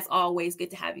 as always. Good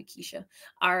to have you, Keisha.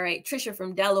 All right, Trisha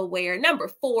from Delaware. Number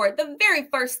 4, the very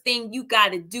first thing you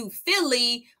got to do,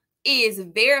 Philly, is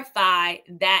verify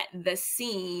that the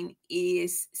scene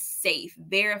is safe.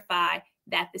 Verify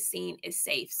that the scene is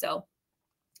safe. So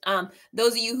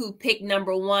Those of you who pick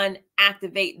number 1,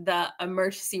 activate the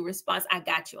emergency response. I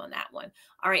got you on that one.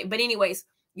 All right. But anyways,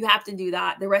 you have to do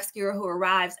that. The rescuer who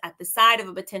arrives at the site of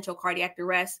a potential cardiac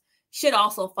arrest should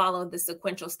also follow the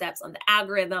sequential steps on the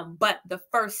algorithm. But the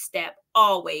first step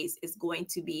always is going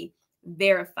to be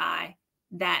verify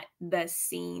that the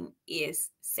scene is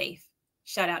safe.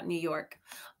 Shout out New York.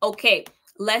 Okay,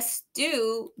 let's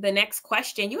do the next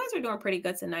question. You guys are doing pretty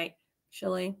good tonight,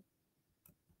 actually.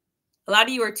 A lot of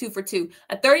you are 2 for 2.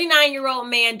 A 39-year-old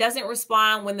man doesn't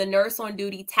respond when the nurse on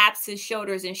duty taps his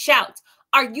shoulders and shouts,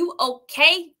 "Are you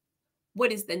okay?"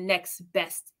 What is the next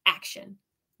best action?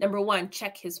 Number 1,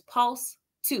 check his pulse.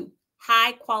 2,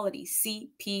 high quality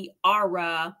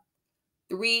CPR.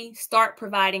 3, start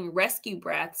providing rescue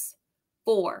breaths.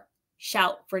 4,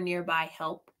 shout for nearby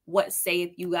help. What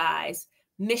say you guys?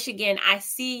 Michigan, I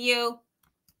see you.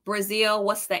 Brazil,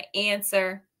 what's the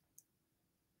answer?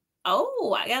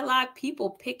 Oh, I got a lot of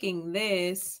people picking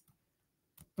this.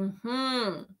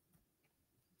 Okay.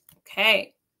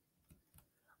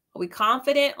 Are we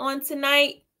confident on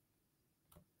tonight?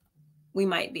 We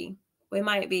might be. We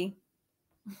might be.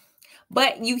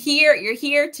 But you're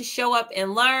here to show up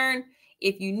and learn.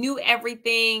 If you knew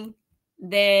everything,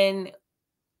 then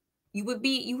you would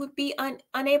be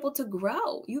unable to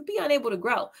grow. You'd be unable to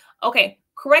grow. Okay,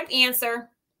 correct answer.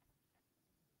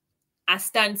 I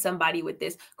stunned somebody with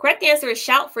this. Correct answer is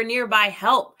shout for nearby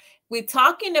help. We're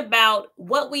talking about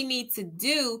what we need to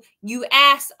do. You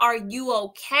asked, are you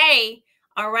okay?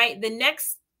 All right. The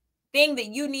next thing that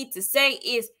you need to say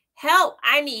is help.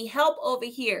 I need help over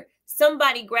here.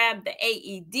 Somebody grab the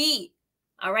AED.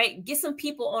 All right. Get some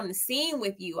people on the scene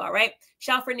with you. All right.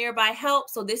 Shout for nearby help.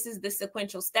 So this is the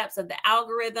sequential steps of the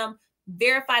algorithm.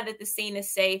 Verify that the scene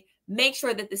is safe. Make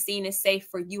sure that the scene is safe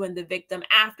for you and the victim.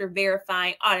 After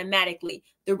verifying, automatically,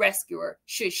 the rescuer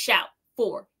should shout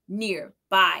for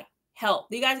nearby help.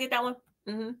 Do you guys get that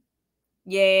one?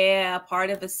 Yeah, part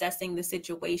of assessing the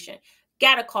situation.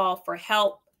 Got to call for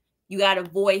help. You got a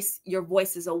voice. Your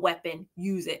voice is a weapon.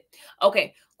 Use it.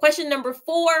 Okay, question number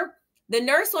 4. The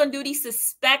nurse on duty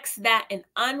suspects that an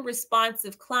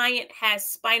unresponsive client has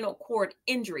spinal cord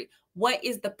injury. What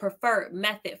is the preferred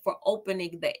method for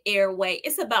opening the airway?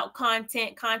 It's about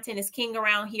content. Content is king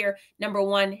around here. Number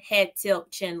 1, head tilt,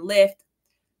 chin lift.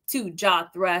 2, jaw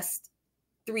thrust.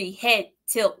 3, head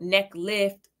tilt, neck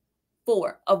lift.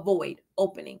 4, avoid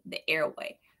opening the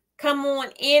airway. Come on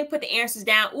in, put the answers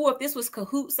down. Ooh, if this was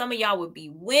Kahoot, some of y'all would be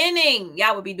winning.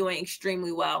 Y'all would be doing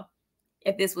extremely well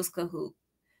if this was Kahoot.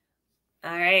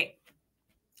 All right.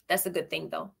 That's a good thing,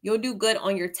 though. You'll do good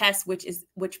on your test,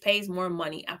 which pays more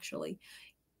money, actually.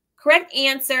 Correct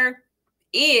answer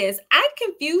is, I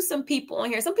confused some people on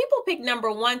here. Some people pick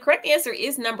number 1. Correct answer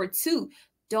is number 2.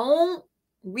 Don't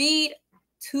read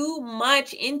too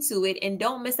much into it and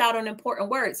don't miss out on important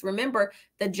words. Remember,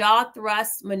 the jaw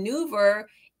thrust maneuver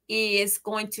is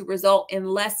going to result in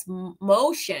less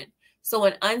motion. So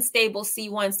an unstable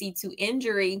C1, C2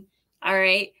 injury, all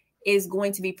right, is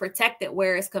going to be protected,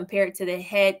 whereas compared to the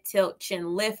head tilt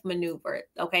chin lift maneuver.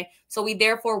 Okay, so we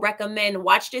therefore recommend,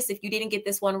 watch this if you didn't get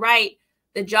this one right,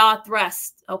 the jaw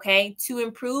thrust, okay, to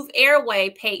improve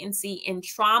airway patency in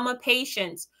trauma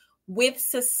patients with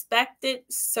suspected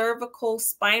cervical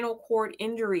spinal cord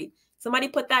injury. Somebody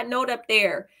put that note up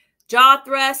there. Jaw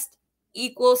thrust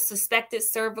equals suspected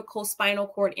cervical spinal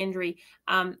cord injury.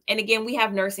 And again, we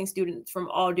have nursing students from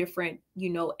all different,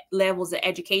 levels of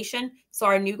education. So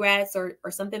our new grads or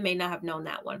something may not have known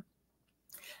that one.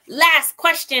 Last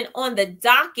question on the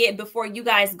docket before you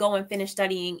guys go and finish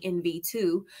studying in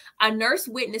V2. A nurse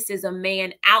witnesses a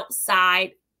man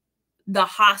outside the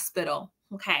hospital.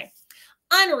 Okay.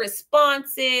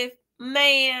 Unresponsive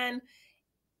man.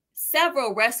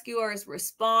 Several rescuers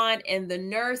respond and the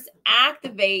nurse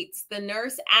activates the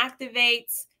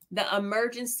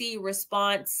emergency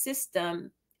response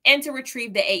system and to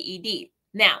retrieve the AED.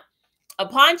 Now,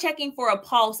 upon checking for a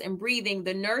pulse and breathing,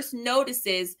 the nurse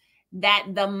notices that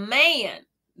the man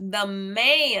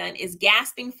is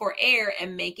gasping for air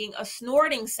and making a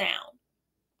snorting sound.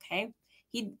 Okay.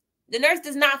 The nurse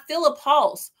does not feel a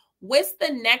pulse. What's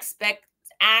the next best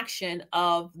action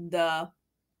of the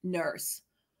nurse?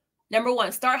 Number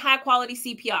 1, start high quality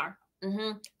CPR.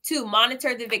 2,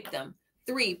 monitor the victim.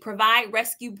 3, provide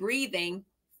rescue breathing.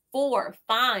 4,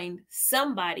 find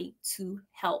somebody to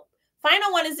help.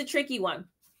 Final one is the tricky one.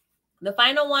 The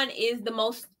final one is the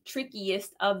most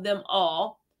trickiest of them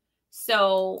all.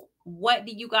 So what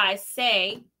do you guys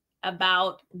say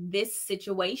about this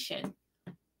situation?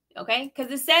 Okay,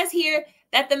 because it says here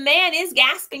that the man is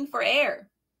gasping for air.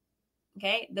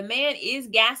 Okay, the man is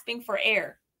gasping for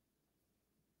air.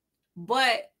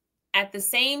 But At the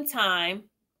same time,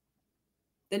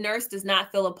 the nurse does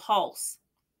not feel a pulse.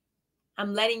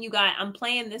 I'm letting you guys, I'm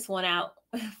playing this one out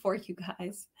for you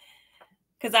guys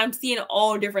because I'm seeing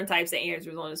all different types of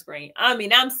answers on the screen. I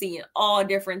mean, I'm seeing all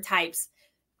different types.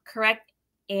 Correct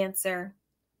answer,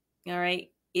 all right,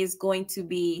 is going to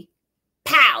be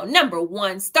POW. Number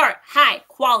 1, start high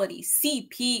quality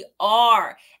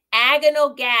CPR.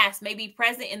 Agonal gas may be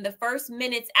present in the first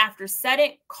minutes after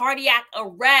sudden cardiac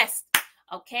arrest.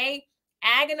 Okay.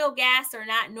 Agonal gas are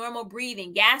not normal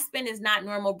breathing. Gasping is not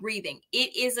normal breathing.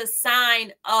 It is a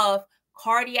sign of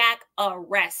cardiac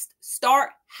arrest. Start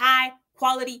high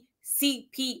quality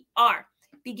CPR.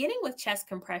 Beginning with chest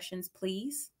compressions,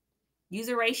 please. Use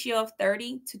a ratio of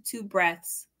 30 to 2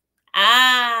 breaths.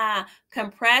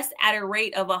 Compress at a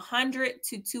rate of 100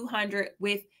 to 200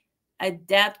 with a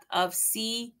depth of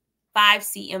 5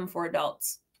 cm for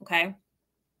adults. Okay.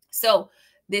 So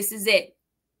this is it.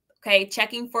 Okay.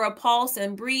 Checking for a pulse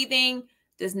and breathing,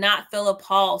 does not feel a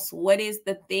pulse. What is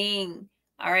the thing?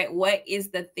 All right. What is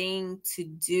the thing to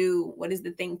do? What is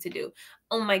the thing to do?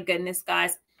 Oh my goodness,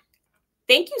 guys.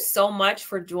 Thank you so much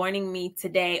for joining me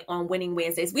today on Winning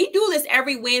Wednesdays. We do this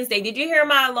every Wednesday. Did you hear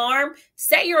my alarm?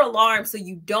 Set your alarm so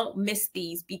you don't miss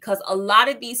these, because a lot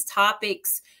of these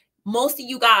topics, most of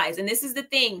you guys, and this is the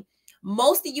thing,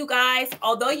 most of you guys,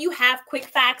 although you have quick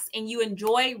facts and you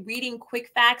enjoy reading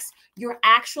quick facts, you're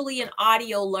actually an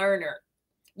audio learner.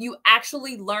 You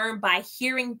actually learn by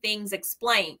hearing things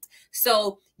explained.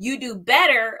 So you do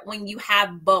better when you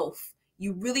have both.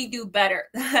 You really do better.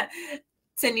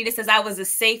 Tanita says, I was a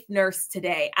safe nurse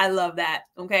today. I love that.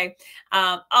 Okay.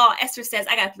 Esther says,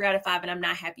 I got 3 out of 5 and I'm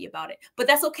not happy about it. But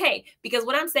that's okay, because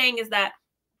what I'm saying is that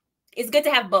it's good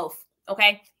to have both.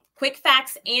 Okay. Quick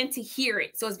facts and to hear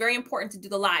it. So it's very important to do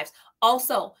the lives.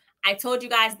 Also, I told you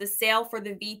guys the sale for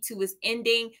the V2 is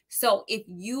ending. So if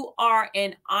you are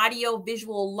an audio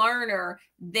visual learner,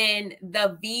 then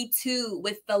the V2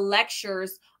 with the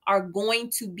lectures are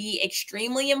going to be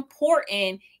extremely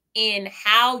important in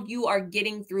how you are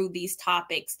getting through these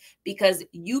topics, because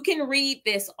you can read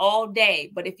this all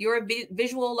day, but if you're a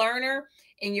visual learner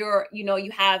and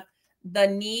you have the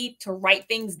need to write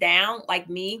things down like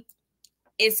me,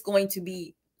 it's going to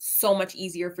be so much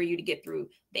easier for you to get through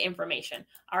the information.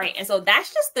 All right. And so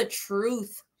that's just the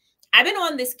truth. I've been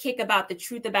on this kick about the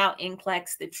truth about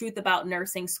NCLEX, the truth about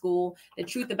nursing school, the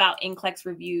truth about NCLEX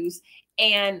reviews.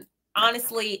 And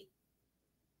honestly,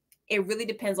 it really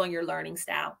depends on your learning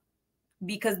style,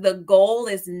 because the goal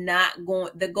is not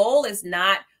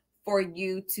for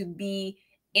you to be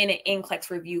in an NCLEX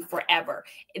review forever.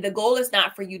 The goal is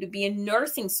not for you to be in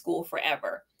nursing school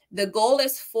forever. The goal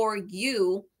is for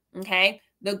you, okay?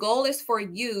 The goal is for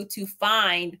you to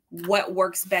find what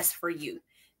works best for you.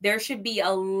 There should be a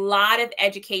lot of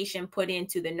education put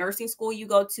into the nursing school you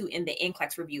go to in the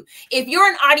NCLEX review. If you're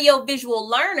an audio-visual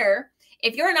learner,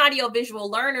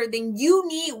 then you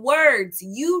need words,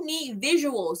 you need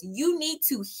visuals, you need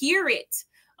to hear it,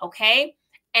 okay?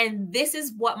 And this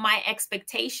is what my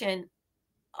expectation,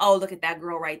 oh, look at that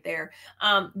girl right there.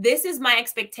 This is my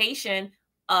expectation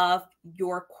of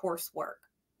your coursework.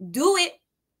 Do it,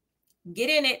 get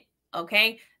in it,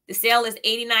 okay? The sale is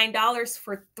 $89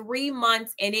 for 3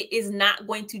 months, and it is not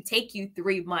going to take you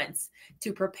 3 months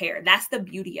to prepare. That's the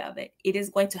beauty of it. It is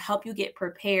going to help you get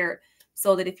prepared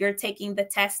so that if you're taking the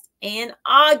test in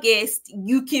August,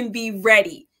 you can be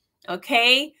ready,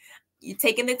 okay? You're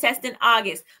taking the test in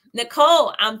August.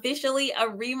 Nicole, I'm officially a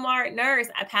Remart nurse.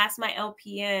 I passed my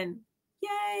LPN.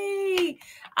 Yay!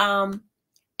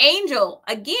 Angel,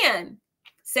 again,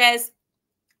 says,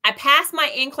 I passed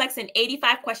my NCLEX in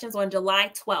 85 questions on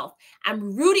July 12th.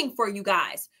 I'm rooting for you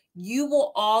guys. You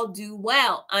will all do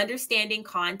well. Understanding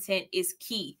content is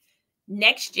key.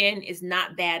 Next gen is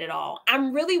not bad at all.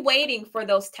 I'm really waiting for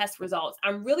those test results.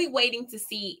 I'm really waiting to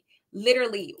see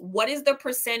literally what is the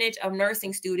percentage of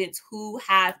nursing students who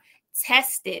have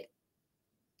tested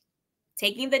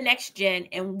taking the next gen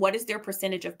and what is their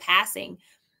percentage of passing,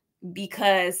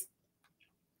 because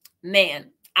man,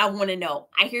 I want to know.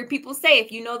 I hear people say,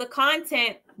 if you know the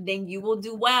content, then you will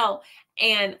do well.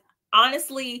 And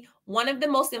honestly, one of the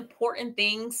most important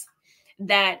things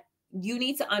that you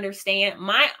need to understand,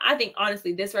 I think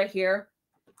honestly, this right here,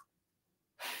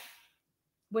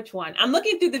 which one? I'm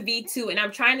looking through the V2 and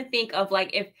I'm trying to think of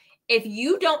like, if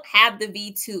you don't have the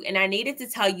V2, and I needed to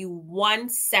tell you 1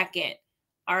 second,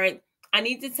 all right, I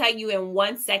need to tell you in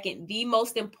 1 second, the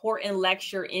most important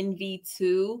lecture in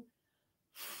V2,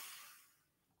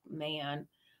 man,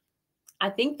 I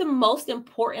think the most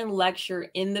important lecture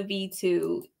in the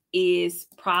V2 is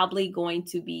probably going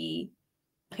to be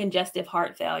congestive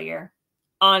heart failure.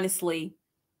 Honestly,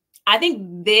 I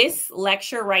think this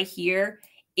lecture right here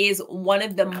is one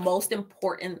of the most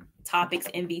important topics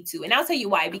in V2. And I'll tell you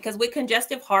why, because with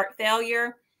congestive heart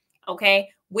failure, okay,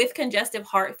 with congestive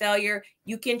heart failure,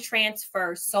 you can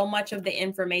transfer so much of the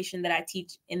information that I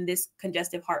teach in this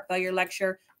congestive heart failure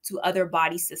lecture to other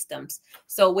body systems.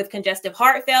 So with congestive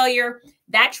heart failure,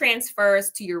 that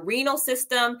transfers to your renal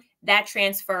system, that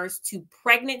transfers to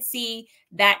pregnancy,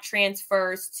 that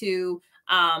transfers to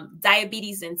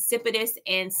diabetes insipidus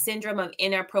and syndrome of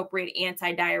inappropriate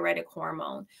antidiuretic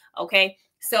hormone. Okay.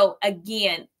 So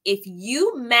again, if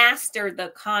you master the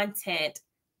content,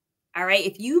 all right,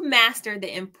 if you master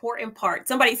the important part,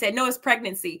 somebody said, no, it's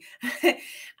pregnancy.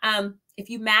 If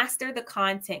you master the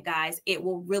content, guys, it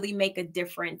will really make a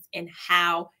difference in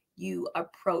how you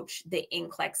approach the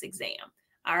NCLEX exam.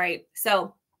 All right.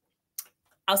 So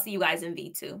I'll see you guys in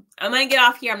V2. I'm going to get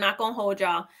off here. I'm not going to hold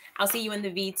y'all. I'll see you in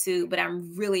the V2, but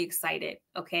I'm really excited.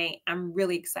 Okay. I'm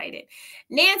really excited.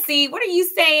 Nancy, what are you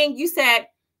saying? You said,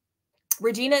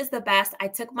 Regina is the best. I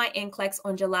took my NCLEX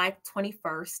on July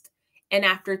 21st. And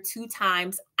after 2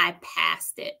 times, I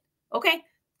passed it. Okay.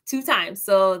 2 times.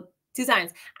 So 2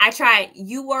 times. I tried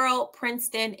UWorld,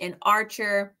 Princeton, and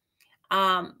Archer.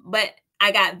 But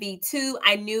I got V2.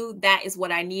 I knew that is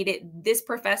what I needed. This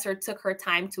professor took her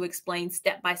time to explain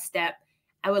step by step.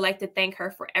 I would like to thank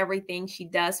her for everything she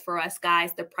does for us,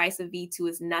 guys. The price of V2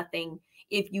 is nothing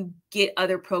if you get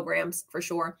other programs, for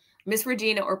sure. Miss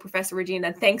Regina or Professor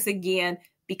Regina, thanks again,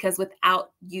 because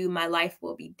without you, my life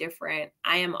will be different.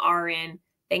 I am RN,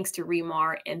 thanks to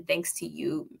Remar, and thanks to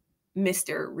you,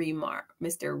 Mr.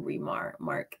 Remar,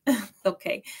 Mark.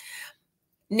 Okay.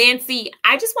 Nancy,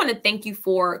 I just want to thank you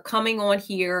for coming on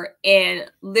here and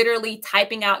literally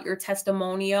typing out your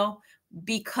testimonial,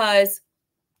 because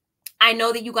I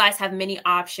know that you guys have many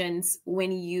options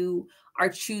when you are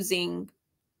choosing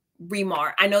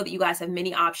Remar. I know that you guys have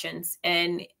many options,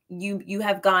 and you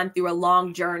have gone through a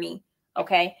long journey.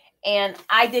 Okay. And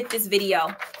I did this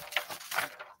video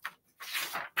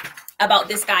about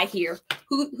this guy here.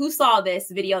 Who saw this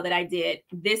video that I did?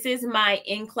 This is my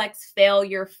NCLEX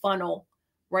failure funnel,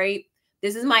 right?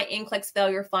 This is my NCLEX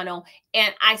failure funnel.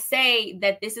 And I say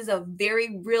that this is a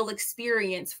very real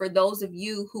experience for those of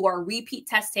you who are repeat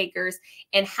test takers,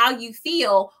 and how you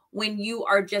feel when you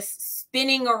are just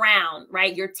spinning around,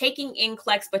 right? You're taking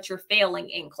NCLEX, but you're failing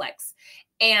NCLEX.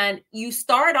 And you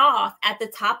start off at the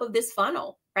top of this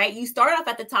funnel, right? You start off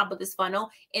at the top of this funnel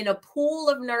in a pool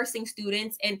of nursing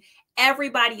students, and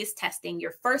everybody is testing.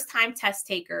 You're first-time test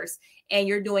takers, and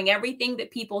you're doing everything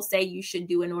that people say you should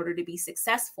do in order to be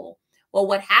successful. Well,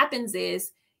 what happens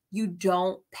is you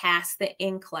don't pass the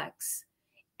NCLEX.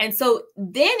 And so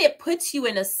then it puts you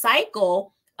in a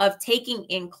cycle of taking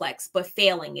NCLEX, but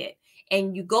failing it.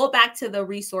 And you go back to the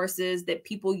resources that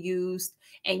people used,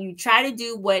 and you try to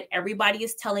do what everybody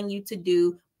is telling you to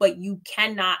do, but you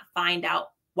cannot find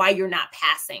out why you're not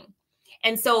passing.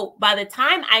 And so by the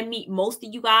time I meet most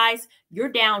of you guys,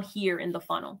 you're down here in the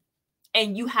funnel,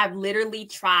 and you have literally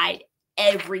tried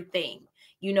everything.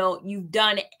 You know, you've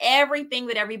done everything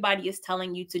that everybody is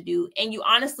telling you to do, and you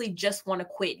honestly just want to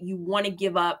quit. You want to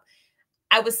give up.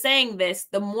 I was saying this,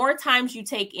 the more times you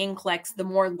take NCLEX, the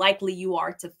more likely you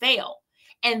are to fail.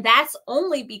 And that's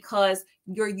only because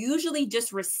you're usually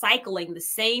just recycling the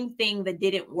same thing that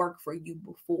didn't work for you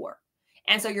before.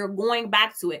 And so you're going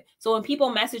back to it. So when people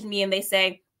message me and they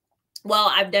say,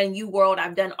 well, I've done UWorld,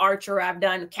 I've done Archer, I've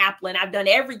done Kaplan, I've done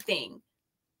everything.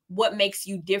 What makes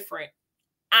you different?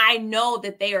 I know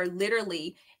that they are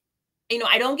literally, you know,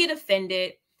 I don't get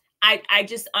offended. I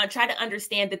just try to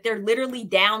understand that they're literally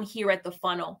down here at the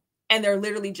funnel, and they're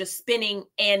literally just spinning.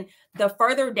 And the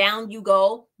further down you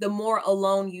go, the more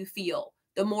alone you feel,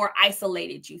 the more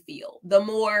isolated you feel, the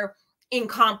more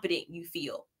incompetent you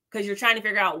feel, because you're trying to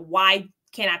figure out, why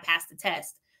can't I pass the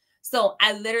test? So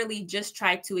I literally just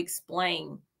try to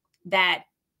explain that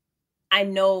I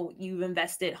know you've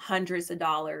invested hundreds of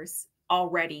dollars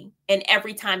already, and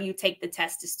every time you take the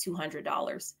test is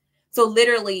 $200. So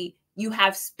literally you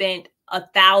have spent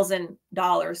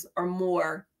 $1,000 or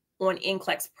more on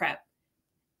NCLEX prep.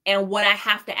 And what I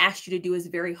have to ask you to do is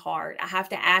very hard. I have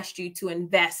to ask you to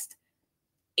invest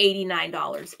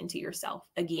 $89 into yourself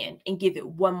again, and give it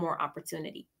one more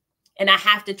opportunity. And I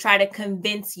have to try to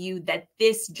convince you that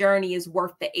this journey is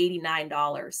worth the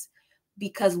 $89,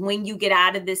 because when you get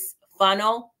out of this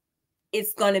funnel,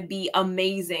 it's going to be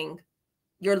amazing.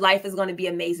 Your life is going to be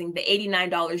amazing. The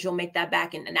 $89, you'll make that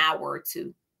back in an hour or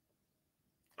 2.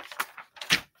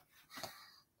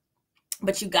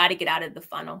 But you got to get out of the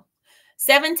funnel.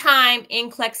 7-time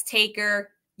NCLEX taker,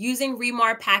 using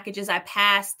Remar packages. I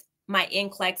passed my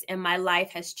NCLEX and my life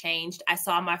has changed. I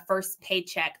saw my first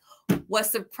paycheck was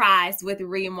surprised with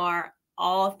Remar.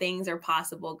 All things are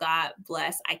possible. God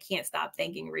bless. I can't stop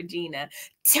thanking Regina.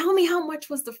 Tell me how much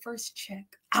was the first check?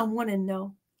 I want to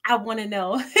know. I want to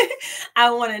know.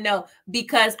 I want to know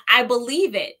because I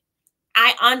believe it.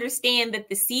 I understand that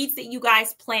the seeds that you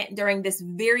guys plant during this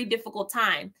very difficult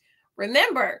time,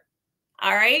 remember,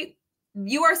 all right,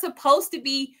 you are supposed to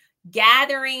be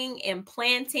gathering and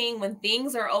planting when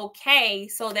things are okay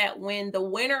so that when the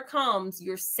winter comes,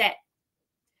 you're set.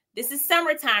 This is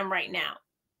summertime right now.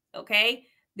 Okay.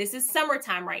 This is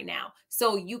summertime right now.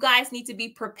 So you guys need to be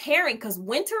preparing because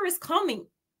winter is coming.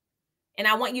 And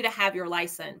I want you to have your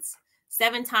license.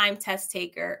 7-time test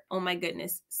taker. Oh my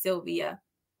goodness, Sylvia.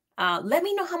 Let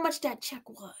me know how much that check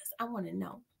was. I want to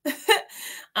know.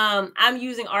 I'm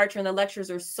using Archer and the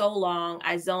lectures are so long.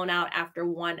 I zone out after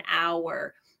 1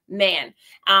 hour. Man.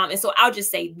 And so I'll just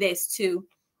say this too.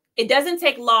 It doesn't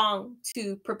take long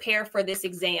to prepare for this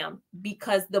exam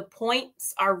because the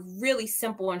points are really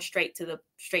simple and straight to the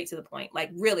point.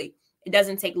 Like really, it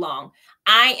doesn't take long.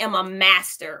 I am a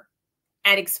master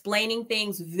at explaining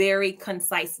things very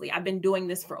concisely. I've been doing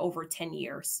this for over 10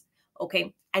 years.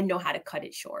 Okay. I know how to cut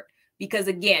it short because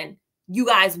again, you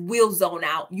guys will zone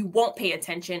out. You won't pay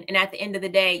attention. And at the end of the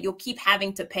day, you'll keep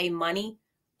having to pay money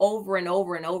over and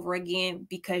over and over again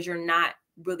because you're not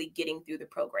really getting through the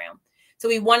program. So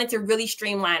we wanted to really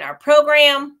streamline our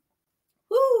program.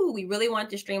 Woo, we really want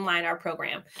to streamline our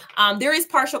program. There is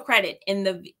partial credit in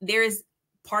the V2.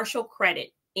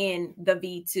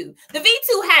 The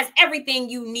V2 has everything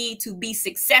you need to be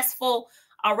successful.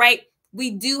 All right.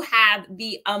 We do have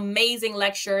the amazing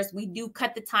lectures. We do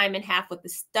cut the time in half with the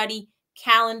study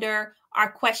calendar.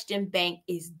 Our question bank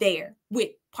is there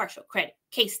with partial credit,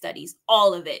 case studies,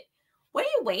 all of it. What are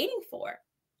you waiting for?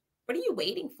 What are you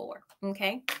waiting for?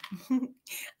 Okay.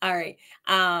 All right.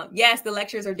 Yes, the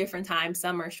lectures are different times.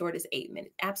 Some are short as 8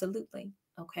 minutes. Absolutely.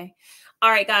 Okay. All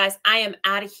right, guys, I am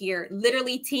out of here.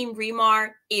 Literally, Team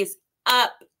Remar is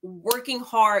up working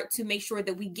hard to make sure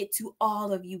that we get to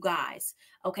all of you guys.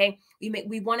 Okay.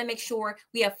 We want to make sure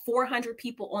we have 400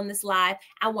 people on this live.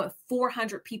 I want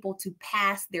 400 people to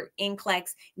pass their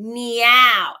NCLEX.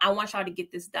 Now, I want y'all to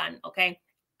get this done. Okay.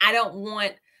 I don't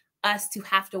want us to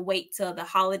have to wait till the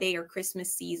holiday or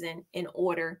Christmas season in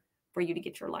order for you to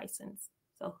get your license.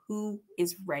 So who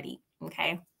is ready?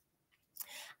 Okay.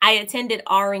 I attended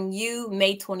RNU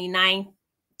May 29th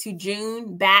to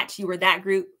June batch. You were that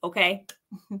group. Okay.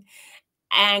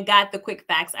 And got the quick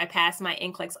facts. I passed my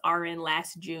NCLEX RN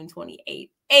last June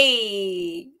 28th.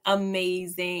 Hey,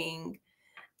 amazing.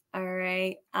 All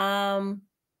right.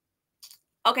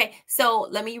 Okay, so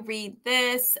let me read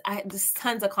this. There's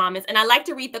tons of comments, and I like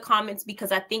to read the comments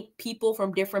because I think people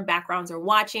from different backgrounds are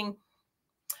watching.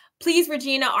 Please,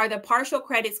 Regina, are the partial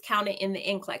credits counted in the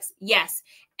NCLEX? Yes,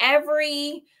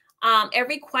 every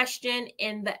question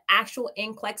in the actual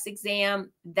NCLEX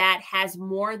exam that has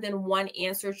more than one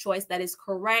answer choice that is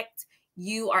correct,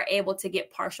 you are able to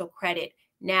get partial credit.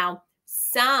 Now,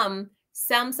 some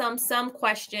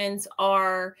questions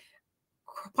are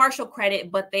partial credit,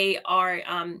 but they are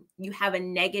you have a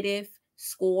negative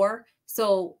score,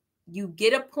 so you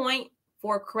get a point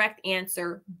for a correct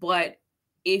answer, but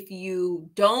if you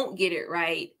don't get it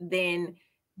right, then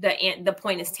the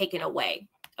point is taken away.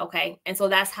 Okay, and so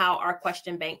that's how our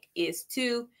question bank is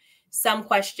too. Some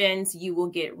questions you will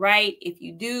get right if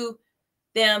you do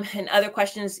them, and other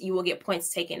questions you will get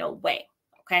points taken away.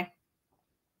 Okay.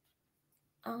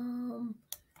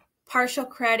 Partial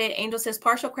credit. Angel says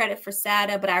partial credit for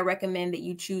SATA, but I recommend that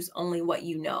you choose only what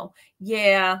you know.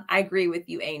 Yeah, I agree with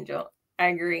you, Angel. I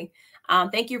agree.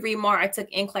 Thank you, Remar. I took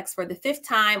NCLEX for the 5th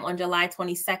time on July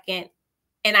 22nd,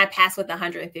 and I passed with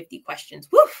 150 questions.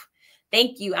 Woof.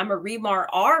 Thank you. I'm a Remar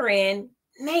RN.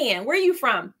 Man, where are you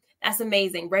from? That's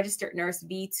amazing. Registered nurse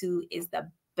V2 is the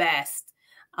best.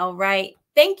 All right.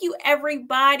 Thank you,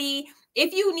 everybody.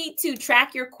 If you need to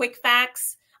track your quick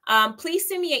facts, please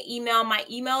send me an email. My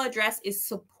email address is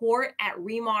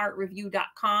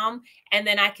support@remarreview.com, and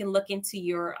then I can look into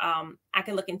your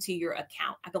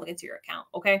account.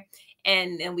 Okay,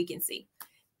 and then we can see.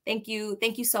 Thank you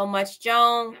so much,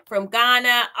 Joan from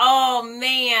Ghana. Oh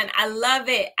man, I love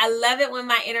it. I love it when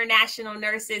my international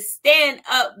nurses stand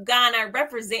up. Ghana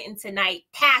representing tonight,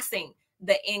 passing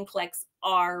the NCLEX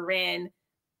RN,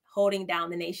 holding down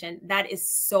the nation. That is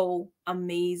so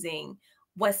amazing.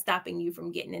 What's stopping you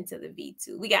from getting into the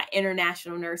V2? We got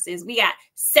international nurses. We got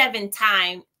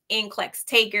 7-time NCLEX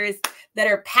takers that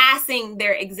are passing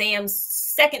their exams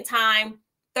 2nd time,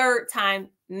 3rd time.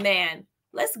 Man,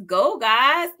 let's go,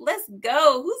 guys. Let's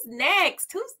go. Who's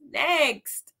next? Who's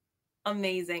next?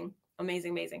 Amazing,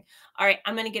 amazing, amazing. All right,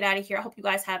 I'm going to get out of here. I hope you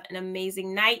guys have an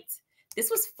amazing night. This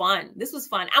was fun. This was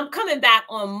fun. I'm coming back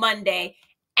on Monday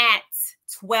at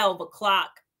 12 o'clock.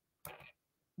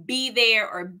 Be there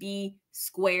or be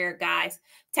square, guys.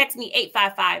 Text me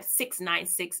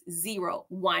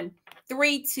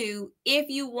 855-696-0132 if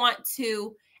you want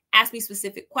to ask me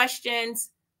specific questions.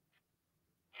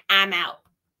 I'm out.